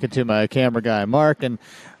was talking to my camera guy, Mark, and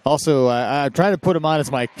also I'm trying to put him on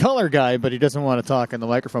as my color guy, but he doesn't want to talk in the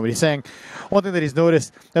microphone. But he's saying one thing that he's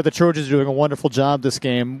noticed that the Trojans are doing a wonderful job this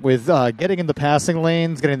game with getting in the passing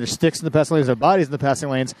lanes, getting their sticks in the passing lanes, their bodies in the passing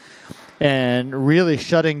lanes, and really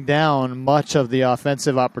shutting down much of the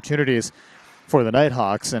offensive opportunities for the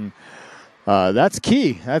Nighthawks. And that's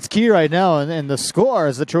key. That's key right now. And the score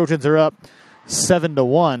is the Trojans are up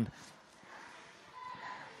 7-1.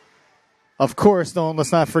 Of course,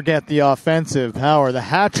 let's not forget the offensive power. The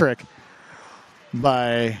hat trick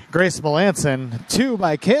by Grace Melanson, 2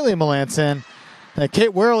 by Kaylee Melanson.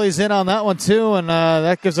 Kate Worley's in on that one too, and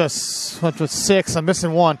that gives us 6. I'm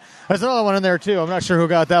missing 1. There's another one in there too. I'm not sure who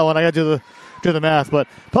got that one. I got to do the math, but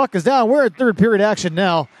puck is down. We're at third period action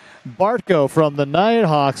now. Bartko from the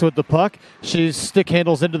Nighthawks with the puck. She stick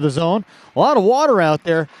handles into the zone. A lot of water out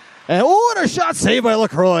there. And what a shot saved by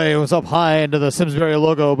LaCroix. It was up high into the Simsbury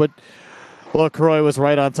logo, but LaCroix was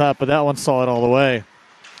right on top, but that one saw it all the way.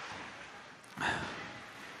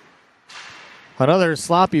 Another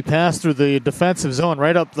sloppy pass through the defensive zone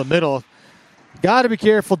right up the middle. Got to be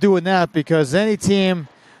careful doing that because any team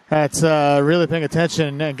that's really paying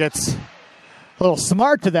attention and gets a little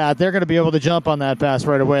smart to that, they're going to be able to jump on that pass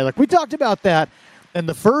right away. Like we talked about that in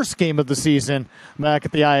the first game of the season back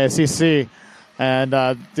at the ISCC, and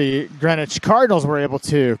the Greenwich Cardinals were able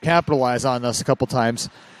to capitalize on this a couple times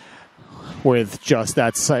with just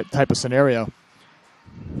that type of scenario.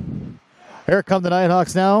 Here come the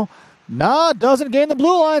Nighthawks now. Doesn't gain the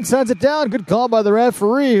blue line, sends it down. Good call by the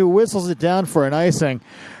referee who whistles it down for an icing.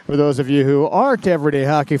 For those of you who aren't everyday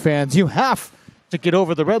hockey fans, you have to get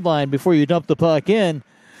over the red line before you dump the puck in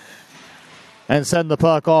and send the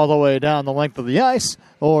puck all the way down the length of the ice,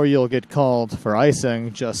 or you'll get called for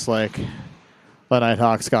icing, just like the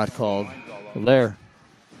Nighthawks got called there.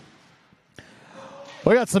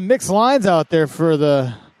 We got some mixed lines out there for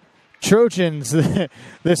the Trojans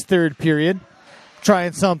this third period.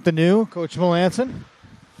 Trying something new, Coach Melanson.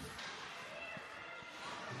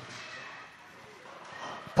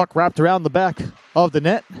 Puck wrapped around the back of the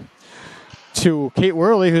net to Kate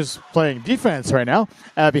Worley, who's playing defense right now.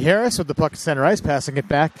 Abby Harris with the puck center ice, passing it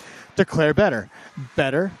back to Claire Better.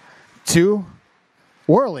 Better to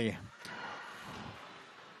Worley.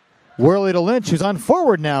 Worley to Lynch, who's on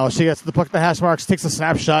forward now. She gets the puck to the hash marks, takes a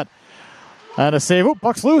snapshot, and a save. Ooh,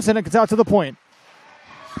 puck's loose, and it gets out to the point.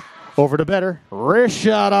 Over to Better. Wrist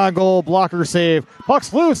shot on goal. Blocker save.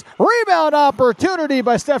 Puck's loose. Rebound opportunity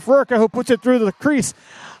by Steph Rurka, who puts it through the crease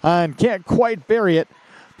and can't quite bury it.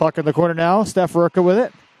 Puck in the corner now. Steph Rurka with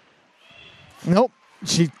it. Nope.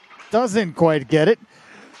 She doesn't quite get it.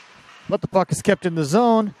 But the puck is kept in the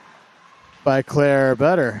zone by Claire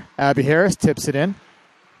Better. Abby Harris tips it in.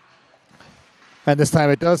 And this time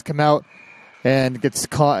it does come out and gets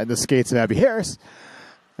caught in the skates of Abby Harris.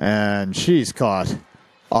 And she's caught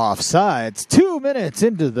offsides. 2 minutes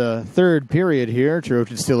into the third period here.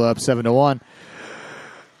 Trojans still up 7-1.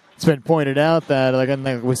 It's been pointed out that,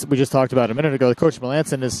 like we just talked about a minute ago, Coach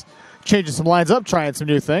Melanson is changing some lines up, trying some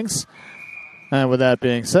new things. And with that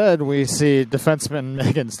being said, we see defenseman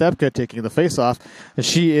Megan Stepka taking the faceoff.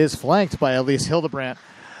 She is flanked by Elise Hildebrandt.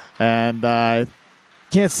 And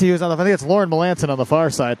can't see who's on the... I think it's Lauren Melanson on the far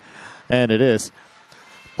side. And it is.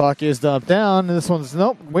 Puck is dumped down. And this one's,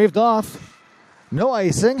 waved off. No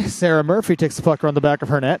icing. Sarah Murphy takes the puck around the back of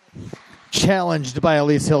her net. Challenged by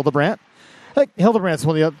Elise Hildebrandt. I think Hildebrandt's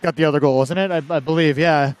one that got the other goal, wasn't it? I believe,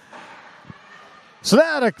 yeah. So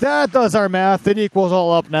that does our math. It equals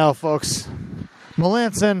all up now, folks.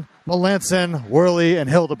 Melanson, Worley, and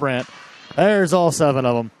Hildebrandt. There's all 7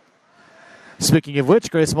 of them. Speaking of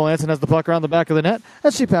which, Grace Melanson has the puck around the back of the net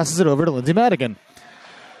as she passes it over to Lindsay Madigan.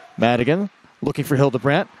 Madigan looking for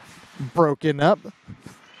Hildebrandt. Broken up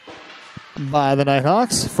by the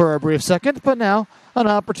Nighthawks for a brief second, but now an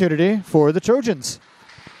opportunity for the Trojans.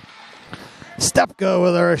 Stepka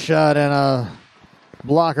with her shot and a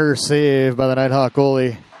blocker save by the Nighthawk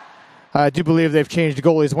goalie. I do believe they've changed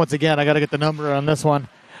goalies once again. I got to get the number on this one.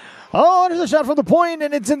 Oh, there's a shot from the point,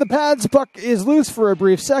 and it's in the pads. Puck is loose for a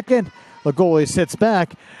brief second. The goalie sits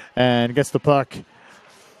back and gets the puck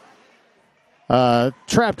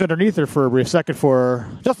trapped underneath her for a brief second for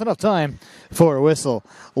just enough time for a whistle.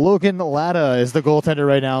 Logan Latta is the goaltender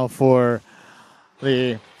right now for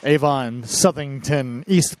the Avon, Southington,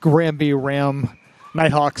 East Granby Ram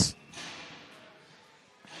Nighthawks.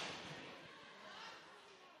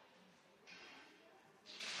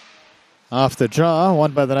 Off the draw,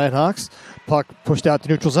 won by the Nighthawks. Puck pushed out to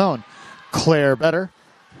neutral zone. Claire Better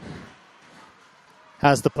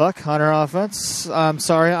has the puck on her offense. I'm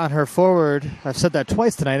sorry, on her forward. I've said that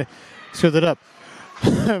twice tonight. Screwed it up.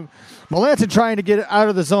 Melanson trying to get out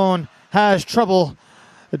of the zone has trouble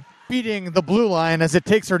beating the blue line as it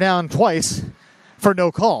takes her down twice for no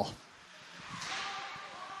call.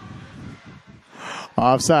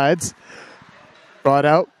 Offsides. Brought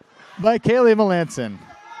out by Kaylee Melanson.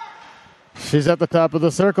 She's at the top of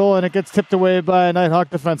the circle, and it gets tipped away by a Nighthawk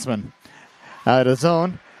defenseman. Out of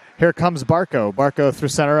zone. Here comes Barco. Barco through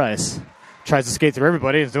center ice. Tries to skate through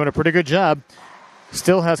everybody. He's doing a pretty good job.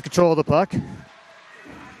 Still has control of the puck.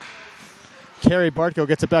 Carrie Barco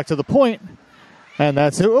gets it back to the point. And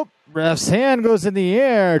that's it. Oh, ref's hand goes in the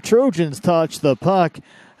air. Trojans touch the puck.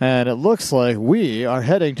 And it looks like we are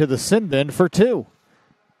heading to the sin bin for 2.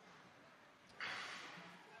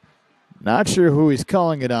 Not sure who he's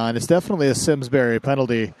calling it on. It's definitely a Simsbury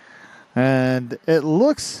penalty. And it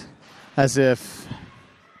looks as if...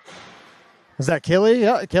 Is that Kelly?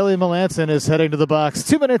 Yeah, Kelly Melanson is heading to the box.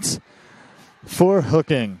 2 minutes for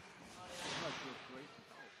hooking.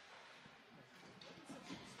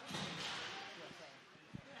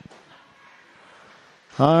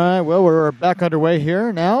 All right, well, we're back underway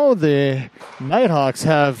here now. The Nighthawks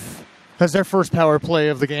has their first power play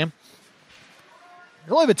of the game.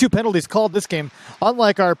 There's only been 2 penalties called this game,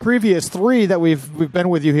 unlike our previous 3 that we've been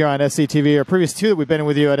with you here on SCTV, or previous 2 that we've been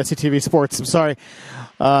with you at SCTV Sports. I'm sorry.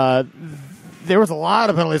 There was a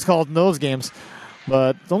lot of penalties called in those games,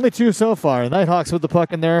 but only 2 so far. The Nighthawks with the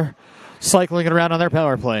puck in there, cycling it around on their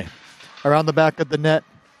power play. Around the back of the net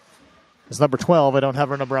is number 12. I don't have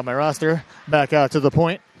her number on my roster. Back out to the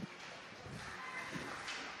point.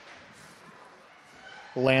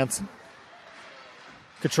 Lance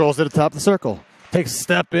controls it at the top of the circle. Takes a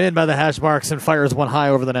step in by the hash marks and fires one high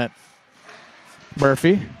over the net.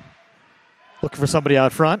 Murphy looking for somebody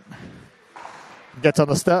out front. Gets on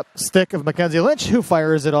the stick of Mackenzie Lynch, who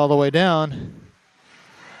fires it all the way down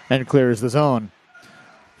and clears the zone.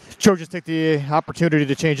 Trojans take the opportunity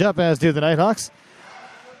to change up, as do the Nighthawks,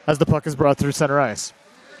 as the puck is brought through center ice.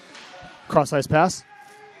 Cross ice pass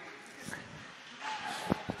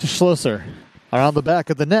to Schlosser. Around the back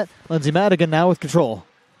of the net, Lindsay Madigan now with control.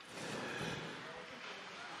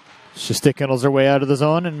 She stick handles her way out of the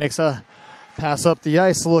zone and makes a pass up the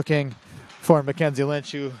ice looking for Mackenzie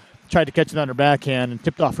Lynch, who tried to catch it on her backhand and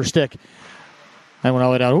tipped off her stick and went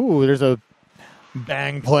all the way down. Ooh, there's a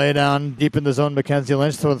bang play down deep in the zone. Mackenzie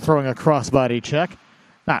Lynch throwing a crossbody check.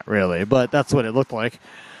 Not really, but that's what it looked like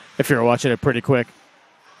if you were watching it pretty quick.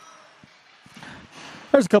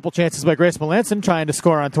 There's a couple chances by Grace Melanson trying to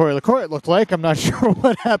score on Tori LaCour, it looked like. I'm not sure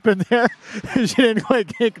what happened there. She didn't quite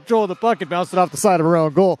get control of the puck and bounced it off the side of her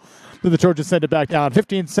own goal. Then the Trojans send it back down.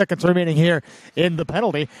 15 seconds remaining here in the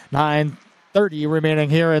penalty. 9:30 remaining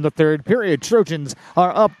here in the third period. Trojans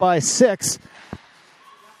are up by 6.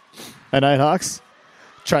 The Nighthawks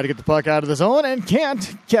Try to get the puck out of the zone and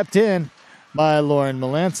can't. Kept in by Lauren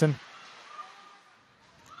Melanson.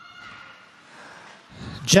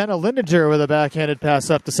 Jenna Lindinger with a backhanded pass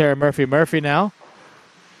up to Sarah Murphy. Murphy now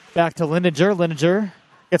back to Lindinger. Lindinger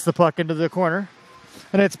gets the puck into the corner,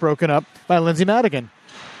 and it's broken up by Lindsay Madigan.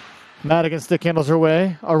 Madigan stick handles her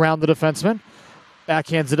way around the defenseman.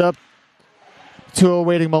 Backhands it up to a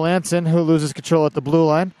waiting Melanson, who loses control at the blue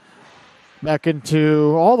line. Back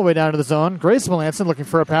into all the way down to the zone. Grace Melanson looking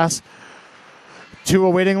for a pass to a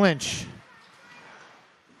waiting Lynch.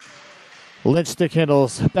 Lynch stick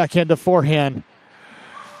handles, backhand to forehand.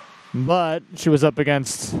 But she was up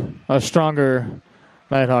against a stronger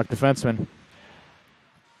Nighthawk defenseman.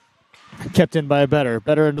 Kept in by a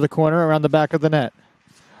better into the corner around the back of the net.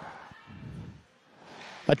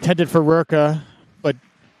 Attended for Rurka, but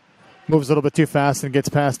moves a little bit too fast and gets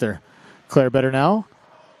past her. Claire Better now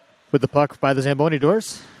with the puck by the Zamboni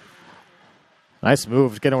doors. Nice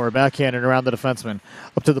move, getting her backhand and around the defenseman.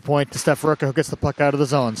 Up to the point to Steph Rurka, who gets the puck out of the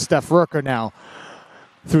zone. Steph Rurka now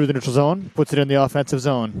through the neutral zone, puts it in the offensive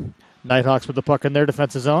zone. Nighthawks with the puck in their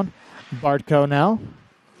defensive zone. Bartko now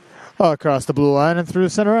across the blue line and through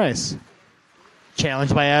center ice.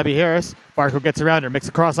 Challenged by Abby Harris. Bartko gets around her, makes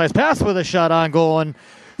a cross-ice pass with a shot on goal and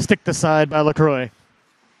sticked aside by LaCroix.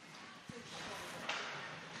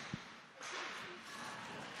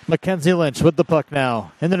 Mackenzie Lynch with the puck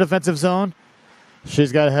now in the defensive zone.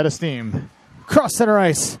 She's got a head of steam. Cross center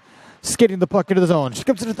ice. Skating the puck into the zone. She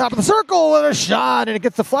comes to the top of the circle with a shot, and it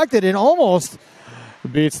gets deflected and almost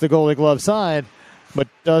beats the goalie glove side, but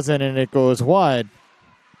doesn't, and it goes wide.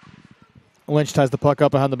 Lynch ties the puck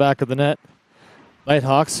up behind the back of the net.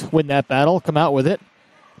 Nighthawks win that battle, come out with it.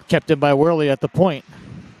 Kept in by Worley at the point.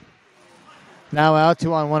 Now out,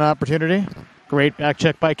 2-on-1 opportunity. Great back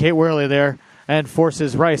check by Kate Worley there, and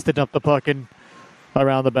forces Rice to dump the puck in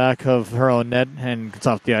around the back of her own net and gets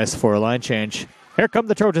off the ice for a line change. Here come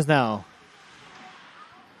the Trojans now.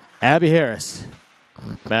 Abby Harris,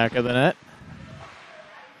 back of the net.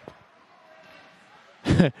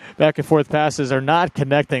 Back and forth passes are not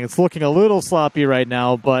connecting. It's looking a little sloppy right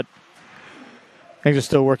now, but things are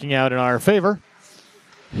still working out in our favor.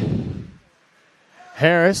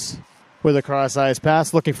 Harris with a cross-ice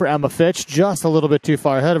pass, looking for Emma Fitch, just a little bit too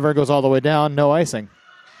far ahead of her, goes all the way down, no icing.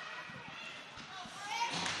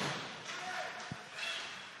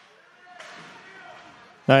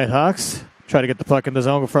 Nighthawks try to get the puck in the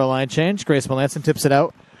zone for a line change. Grace Melanson tips it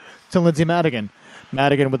out to Lindsay Madigan.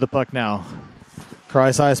 Madigan with the puck now.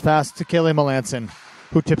 Cross-ice pass to Kaylee Melanson,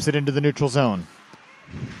 who tips it into the neutral zone.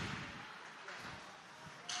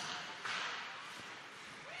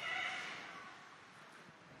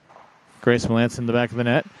 Grace Melanson in the back of the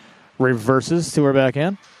net. Reverses to her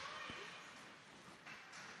backhand.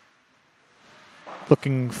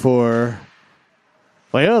 Looking for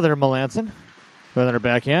the other Melanson. With her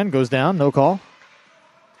backhand. Goes down. No call.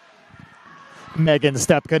 Megan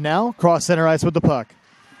Stepka now. Cross center ice with the puck.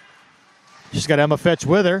 She's got Emma Fitch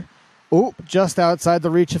with her. Ooh, just outside the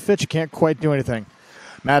reach of Fitch. Can't quite do anything.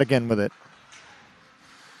 Madigan with it.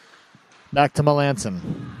 Back to Melanson.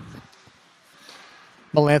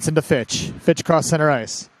 Melanson to Fitch. Fitch cross center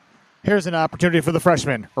ice. Here's an opportunity for the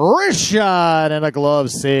freshman. Wrist shot and a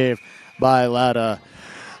glove save by Latta.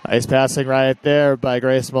 Nice passing right there by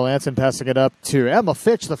Grace Melanson, passing it up to Emma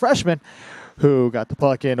Fitch, the freshman, who got the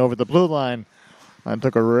puck in over the blue line and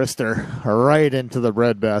took a wrister right into the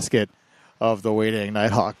breadbasket of the waiting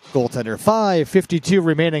Nighthawk goaltender. 5:52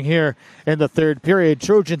 remaining here in the third period.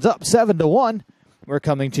 Trojans up 7-1. We're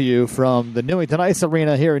coming to you from the Newington Ice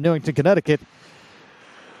Arena here in Newington, Connecticut.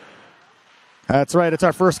 That's right. It's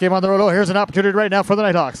our first game on the road. Oh, here's an opportunity right now for the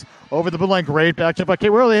Nighthawks. Over the blue line. Great back check by Kate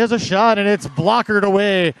Worley. Here's a shot, and it's blockered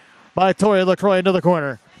away by Toya LaCroix into the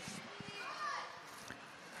corner.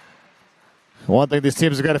 One thing these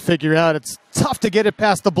teams have got to figure out, it's tough to get it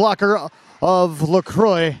past the blocker of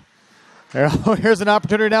LaCroix. Here's an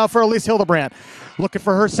opportunity now for Elise Hildebrandt. Looking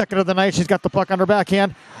for her second of the night. She's got the puck on her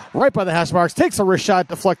backhand. Right by the hash marks. Takes a wrist shot,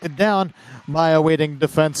 deflected down by a waiting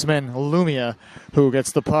defenseman, Lumia, who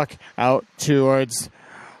gets the puck out towards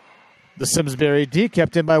the Simsbury D.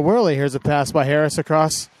 Kept in by Worley. Here's a pass by Harris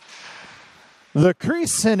across the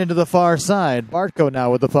crease and into the far side. Bartko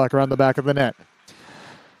now with the puck around the back of the net.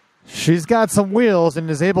 She's got some wheels and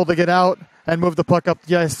is able to get out and move the puck up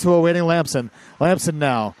the ice to a waiting Lamson. Lamson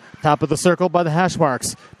now, top of the circle by the hash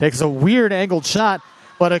marks. Takes a weird angled shot,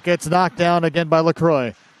 but it gets knocked down again by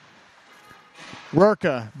LaCroix.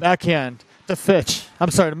 Rurka, backhand to Fitch. I'm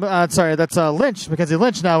sorry, that's Lynch. Mackenzie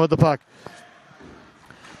Lynch now with the puck.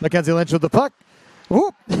 Mackenzie Lynch with the puck.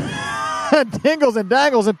 Whoop. Dingles and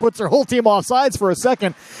dangles and puts her whole team off sides for a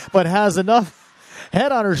second, but has enough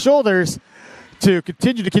head on her shoulders to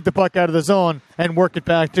continue to keep the puck out of the zone and work it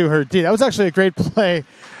back to her D. That was actually a great play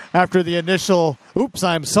after the initial, oops,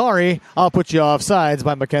 I'm sorry, I'll put you off sides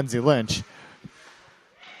by Mackenzie Lynch.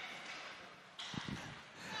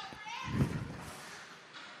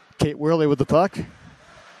 Kate Worley with the puck.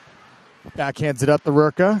 Backhands it up to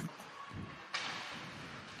Rurka.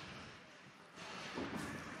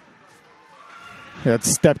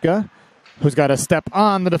 That's Stepka, who's got a step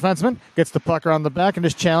on the defenseman. Gets the puck around the back and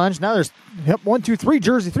is challenged. Now there's 3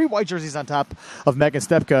 white jerseys on top of Megan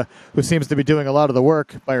Stepka, who seems to be doing a lot of the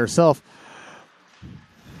work by herself.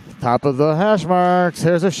 Top of the hash marks.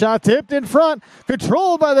 Here's a shot tipped in front.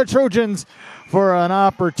 Controlled by the Trojans for an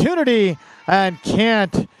opportunity and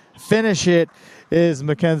can't finish it is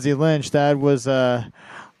Mackenzie Lynch. That was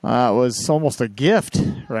almost a gift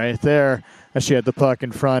right there as she had the puck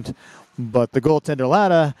in front. But the goaltender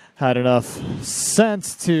Latta had enough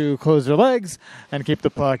sense to close her legs and keep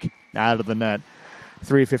the puck out of the net.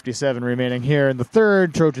 3:57 remaining here in the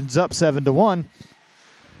third. Trojans up 7-1.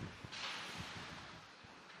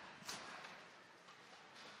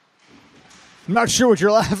 I'm not sure what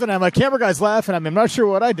you're laughing at. My camera guy's laughing at me. I'm not sure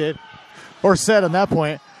what I did or said on that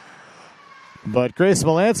point. But Grace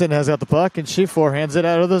Melanson has got the puck, and she forehands it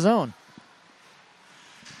out of the zone.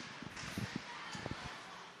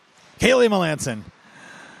 Kaylee Melanson.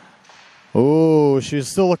 Oh, she's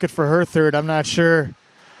still looking for her third. I'm not sure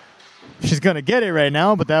she's going to get it right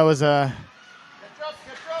now, but that was a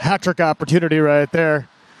hat-trick opportunity right there.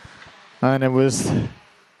 And it was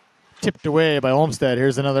tipped away by Olmstead.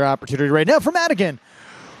 Here's another opportunity right now for Madigan.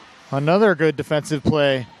 Another good defensive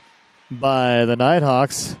play by the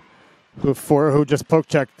Nighthawks, who just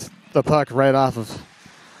poke-checked the puck right off of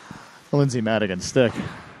Lindsay Madigan's stick.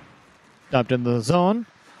 Dumped in the zone.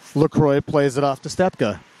 LaCroix plays it off to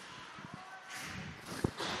Stepka.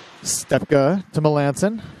 Stepka to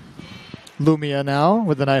Melanson. Lumia now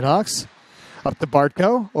with the Nighthawks. Up to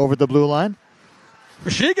Bartko over the blue line.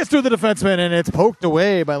 She gets through the defenseman, and it's poked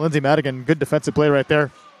away by Lindsay Madigan. Good defensive play right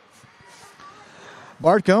there.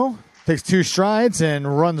 Bartko takes 2 strides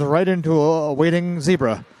and runs right into a waiting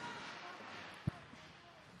zebra.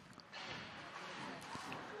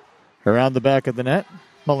 Around the back of the net,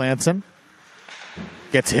 Melanson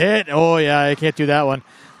gets hit. Oh, yeah, I can't do that one.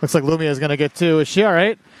 Looks like Lumia is going to get 2. Is she all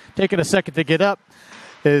right? Taking a second to get up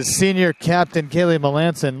is senior captain Kaylee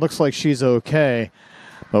Melanson. Looks like she's okay.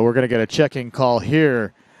 But we're going to get a checking call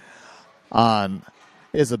here on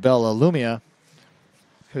Isabella Lumia,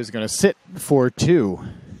 who's going to sit for 2.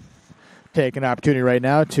 Take an opportunity right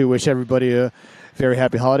now to wish everybody a very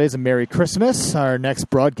happy holidays and Merry Christmas. Our next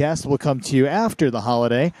broadcast will come to you after the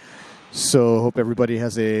holiday. So hope everybody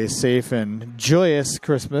has a safe and joyous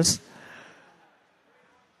Christmas.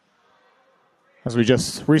 As we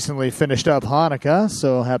just recently finished up Hanukkah,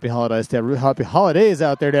 so happy holidays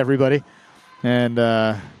out there to everybody. And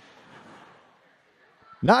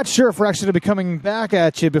not sure if we're actually going to be coming back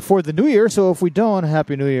at you before the New Year, so if we don't,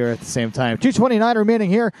 Happy New Year at the same time. 2:29 remaining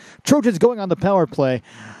here. Trojans going on the power play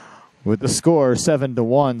with the score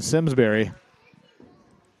 7-1 Simsbury.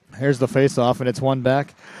 Here's the face-off, and it's one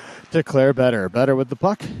back to Claire Better. Better with the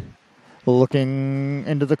puck. Looking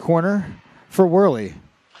into the corner for Worley.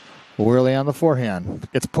 Worley on the forehand.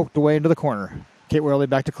 Gets poked away into the corner. Kate Worley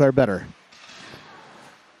back to Claire Better.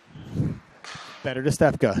 Better to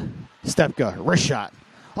Stepka. Stepka, wrist shot.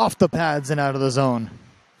 Off the pads and out of the zone.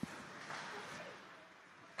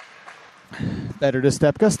 Better to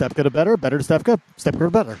Stepka. Stepka to Better. Better to Stepka. Stepka to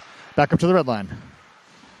Better. Back up to the red line.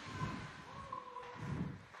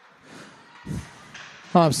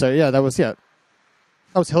 Oh, I'm sorry. Yeah, that was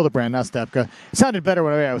Hildebrand, not Stepka. It sounded better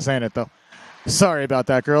when I was saying it, though. Sorry about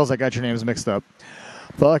that, girls. I got your names mixed up.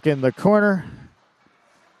 Puck in the corner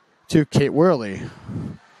to Kate Worley.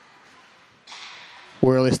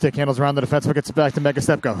 Worley stick handles around the defense, but gets it back to Mega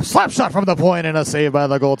Stepka. Slap shot from the point and a save by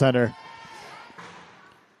the goaltender.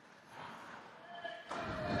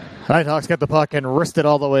 Nighthawks get the puck and wrist it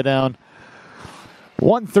all the way down.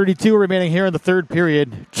 1:32 remaining here in the third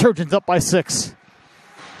period. Trojans up by 6.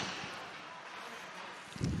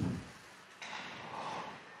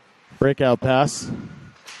 Breakout pass.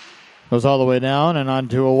 Goes all the way down and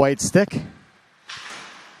onto a white stick.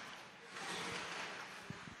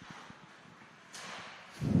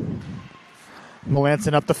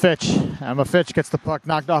 Melanson up to Fitch. Emma Fitch gets the puck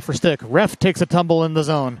knocked off her stick. Ref takes a tumble in the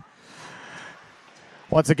zone.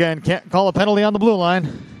 Once again, can't call a penalty on the blue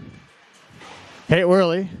line. Kate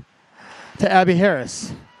Worley to Abby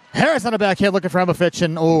Harris. Harris on a backhand looking for Emma Fitch.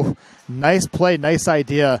 And, oh, nice play, nice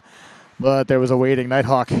idea. But there was a waiting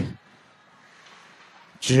Nighthawk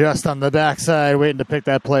just on the backside waiting to pick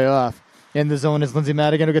that play off. In the zone is Lindsay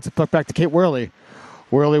Madigan, who gets the puck back to Kate Worley.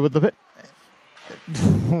 Worley with the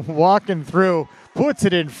walking through, puts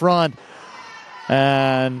it in front,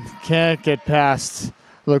 and can't get past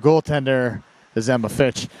the goaltender, is Emma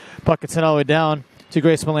Fitch. Puck gets sent all the way down to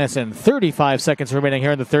Grace Melanson. 35 seconds remaining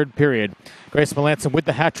here in the third period. Grace Melanson with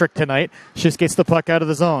the hat trick tonight. She just gets the puck out of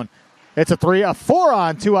the zone. It's a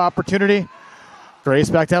 4-on-2 opportunity. Grace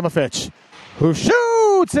back to Emma Fitch, who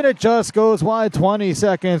shoots, and it just goes wide. 20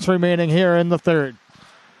 seconds remaining here in the third.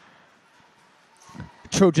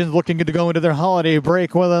 Trojans looking to go into their holiday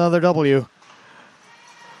break with another W.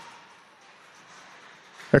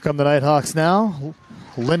 Here come the Nighthawks now.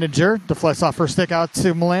 Lindinger deflects off her stick out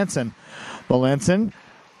to Melanson. Melanson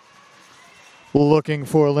looking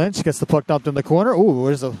for Lynch. Gets the puck dumped in the corner. Ooh,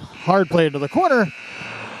 there's a hard play into the corner.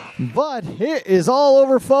 But it is all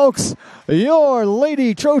over, folks. Your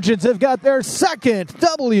Lady Trojans have got their second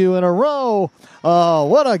W in a row.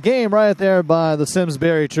 What a game right there by the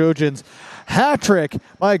Simsbury Trojans. Hat trick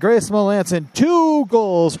by Grace Melanson. 2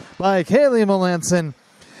 goals by Kaylee Melanson.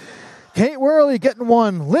 Kate Worley getting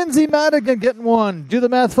 1. Lindsay Madigan getting 1. Do the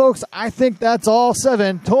math, folks. I think that's all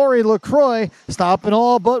 7. Tori LaCroix stopping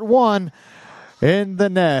all but 1 in the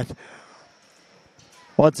net.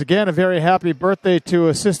 Once again, a very happy birthday to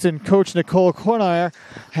assistant coach Nicole Cornier.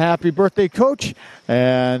 Happy birthday, coach.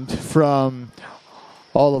 And from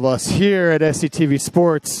all of us here at SCTV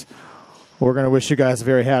Sports, we're going to wish you guys a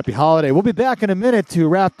very happy holiday. We'll be back in a minute to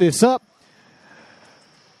wrap this up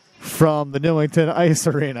from the Newington Ice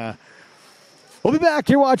Arena. We'll be back.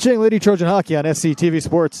 You're watching Lady Trojan Hockey on SCTV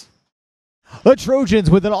Sports. The Trojans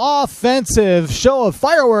with an offensive show of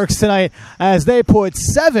fireworks tonight as they put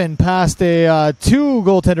 7 past a 2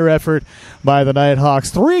 goaltender effort by the Nighthawks.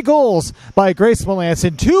 3 goals by Grace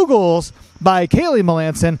Melanson, 2 goals by Kaylee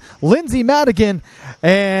Melanson, Lindsay Madigan,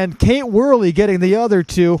 and Kate Worley getting the other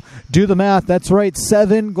 2. Do the math. That's right.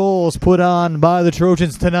 7 goals put on by the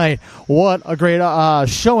Trojans tonight. What a great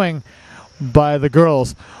showing by the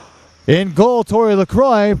girls. In goal, Tori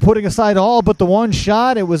LaCroix putting aside all but the one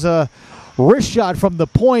shot. It was a wrist shot from the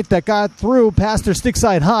point that got through past her stick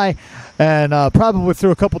side high and probably through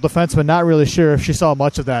a couple defensemen. Not really sure if she saw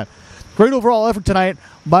much of that. Great overall effort tonight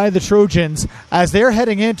by the Trojans as they're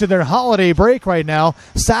heading into their holiday break right now.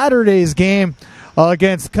 Saturday's game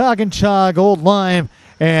against Coggins Old Lyme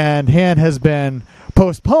and Han has been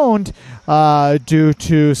postponed due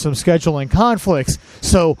to some scheduling conflicts.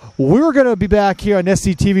 So we're going to be back here on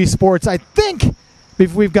SCTV Sports, I think,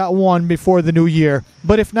 if we've got one before the new year.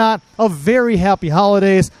 But if not, a very happy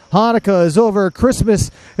holidays. Hanukkah is over. Christmas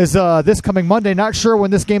is this coming Monday. Not sure when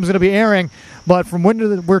this game is going to be airing, but from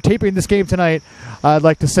when we're taping this game tonight, I'd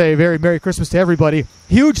like to say very Merry Christmas to everybody.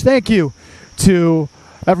 Huge thank you to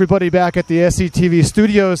everybody back at the SCTV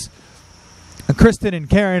studios. Kristen and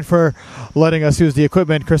Karen for letting us use the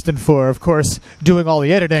equipment. Kristen for, of course, doing all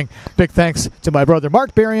the editing. Big thanks to my brother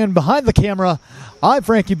Mark Berrien behind the camera. I'm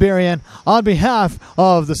Frankie Berrien. On behalf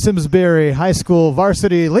of the Simsbury High School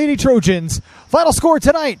Varsity Lady Trojans, final score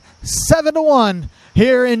tonight, 7-1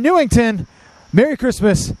 here in Newington. Merry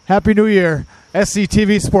Christmas. Happy New Year.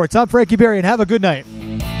 SCTV Sports. I'm Frankie Berrien. Have a good night.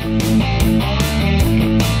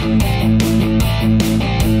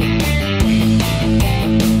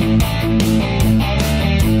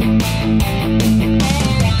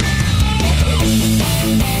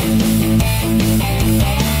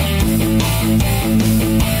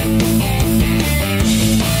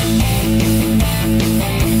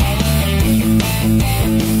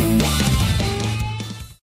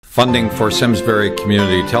 Funding for Simsbury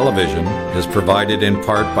Community Television is provided in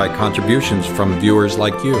part by contributions from viewers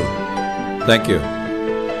like you. Thank you.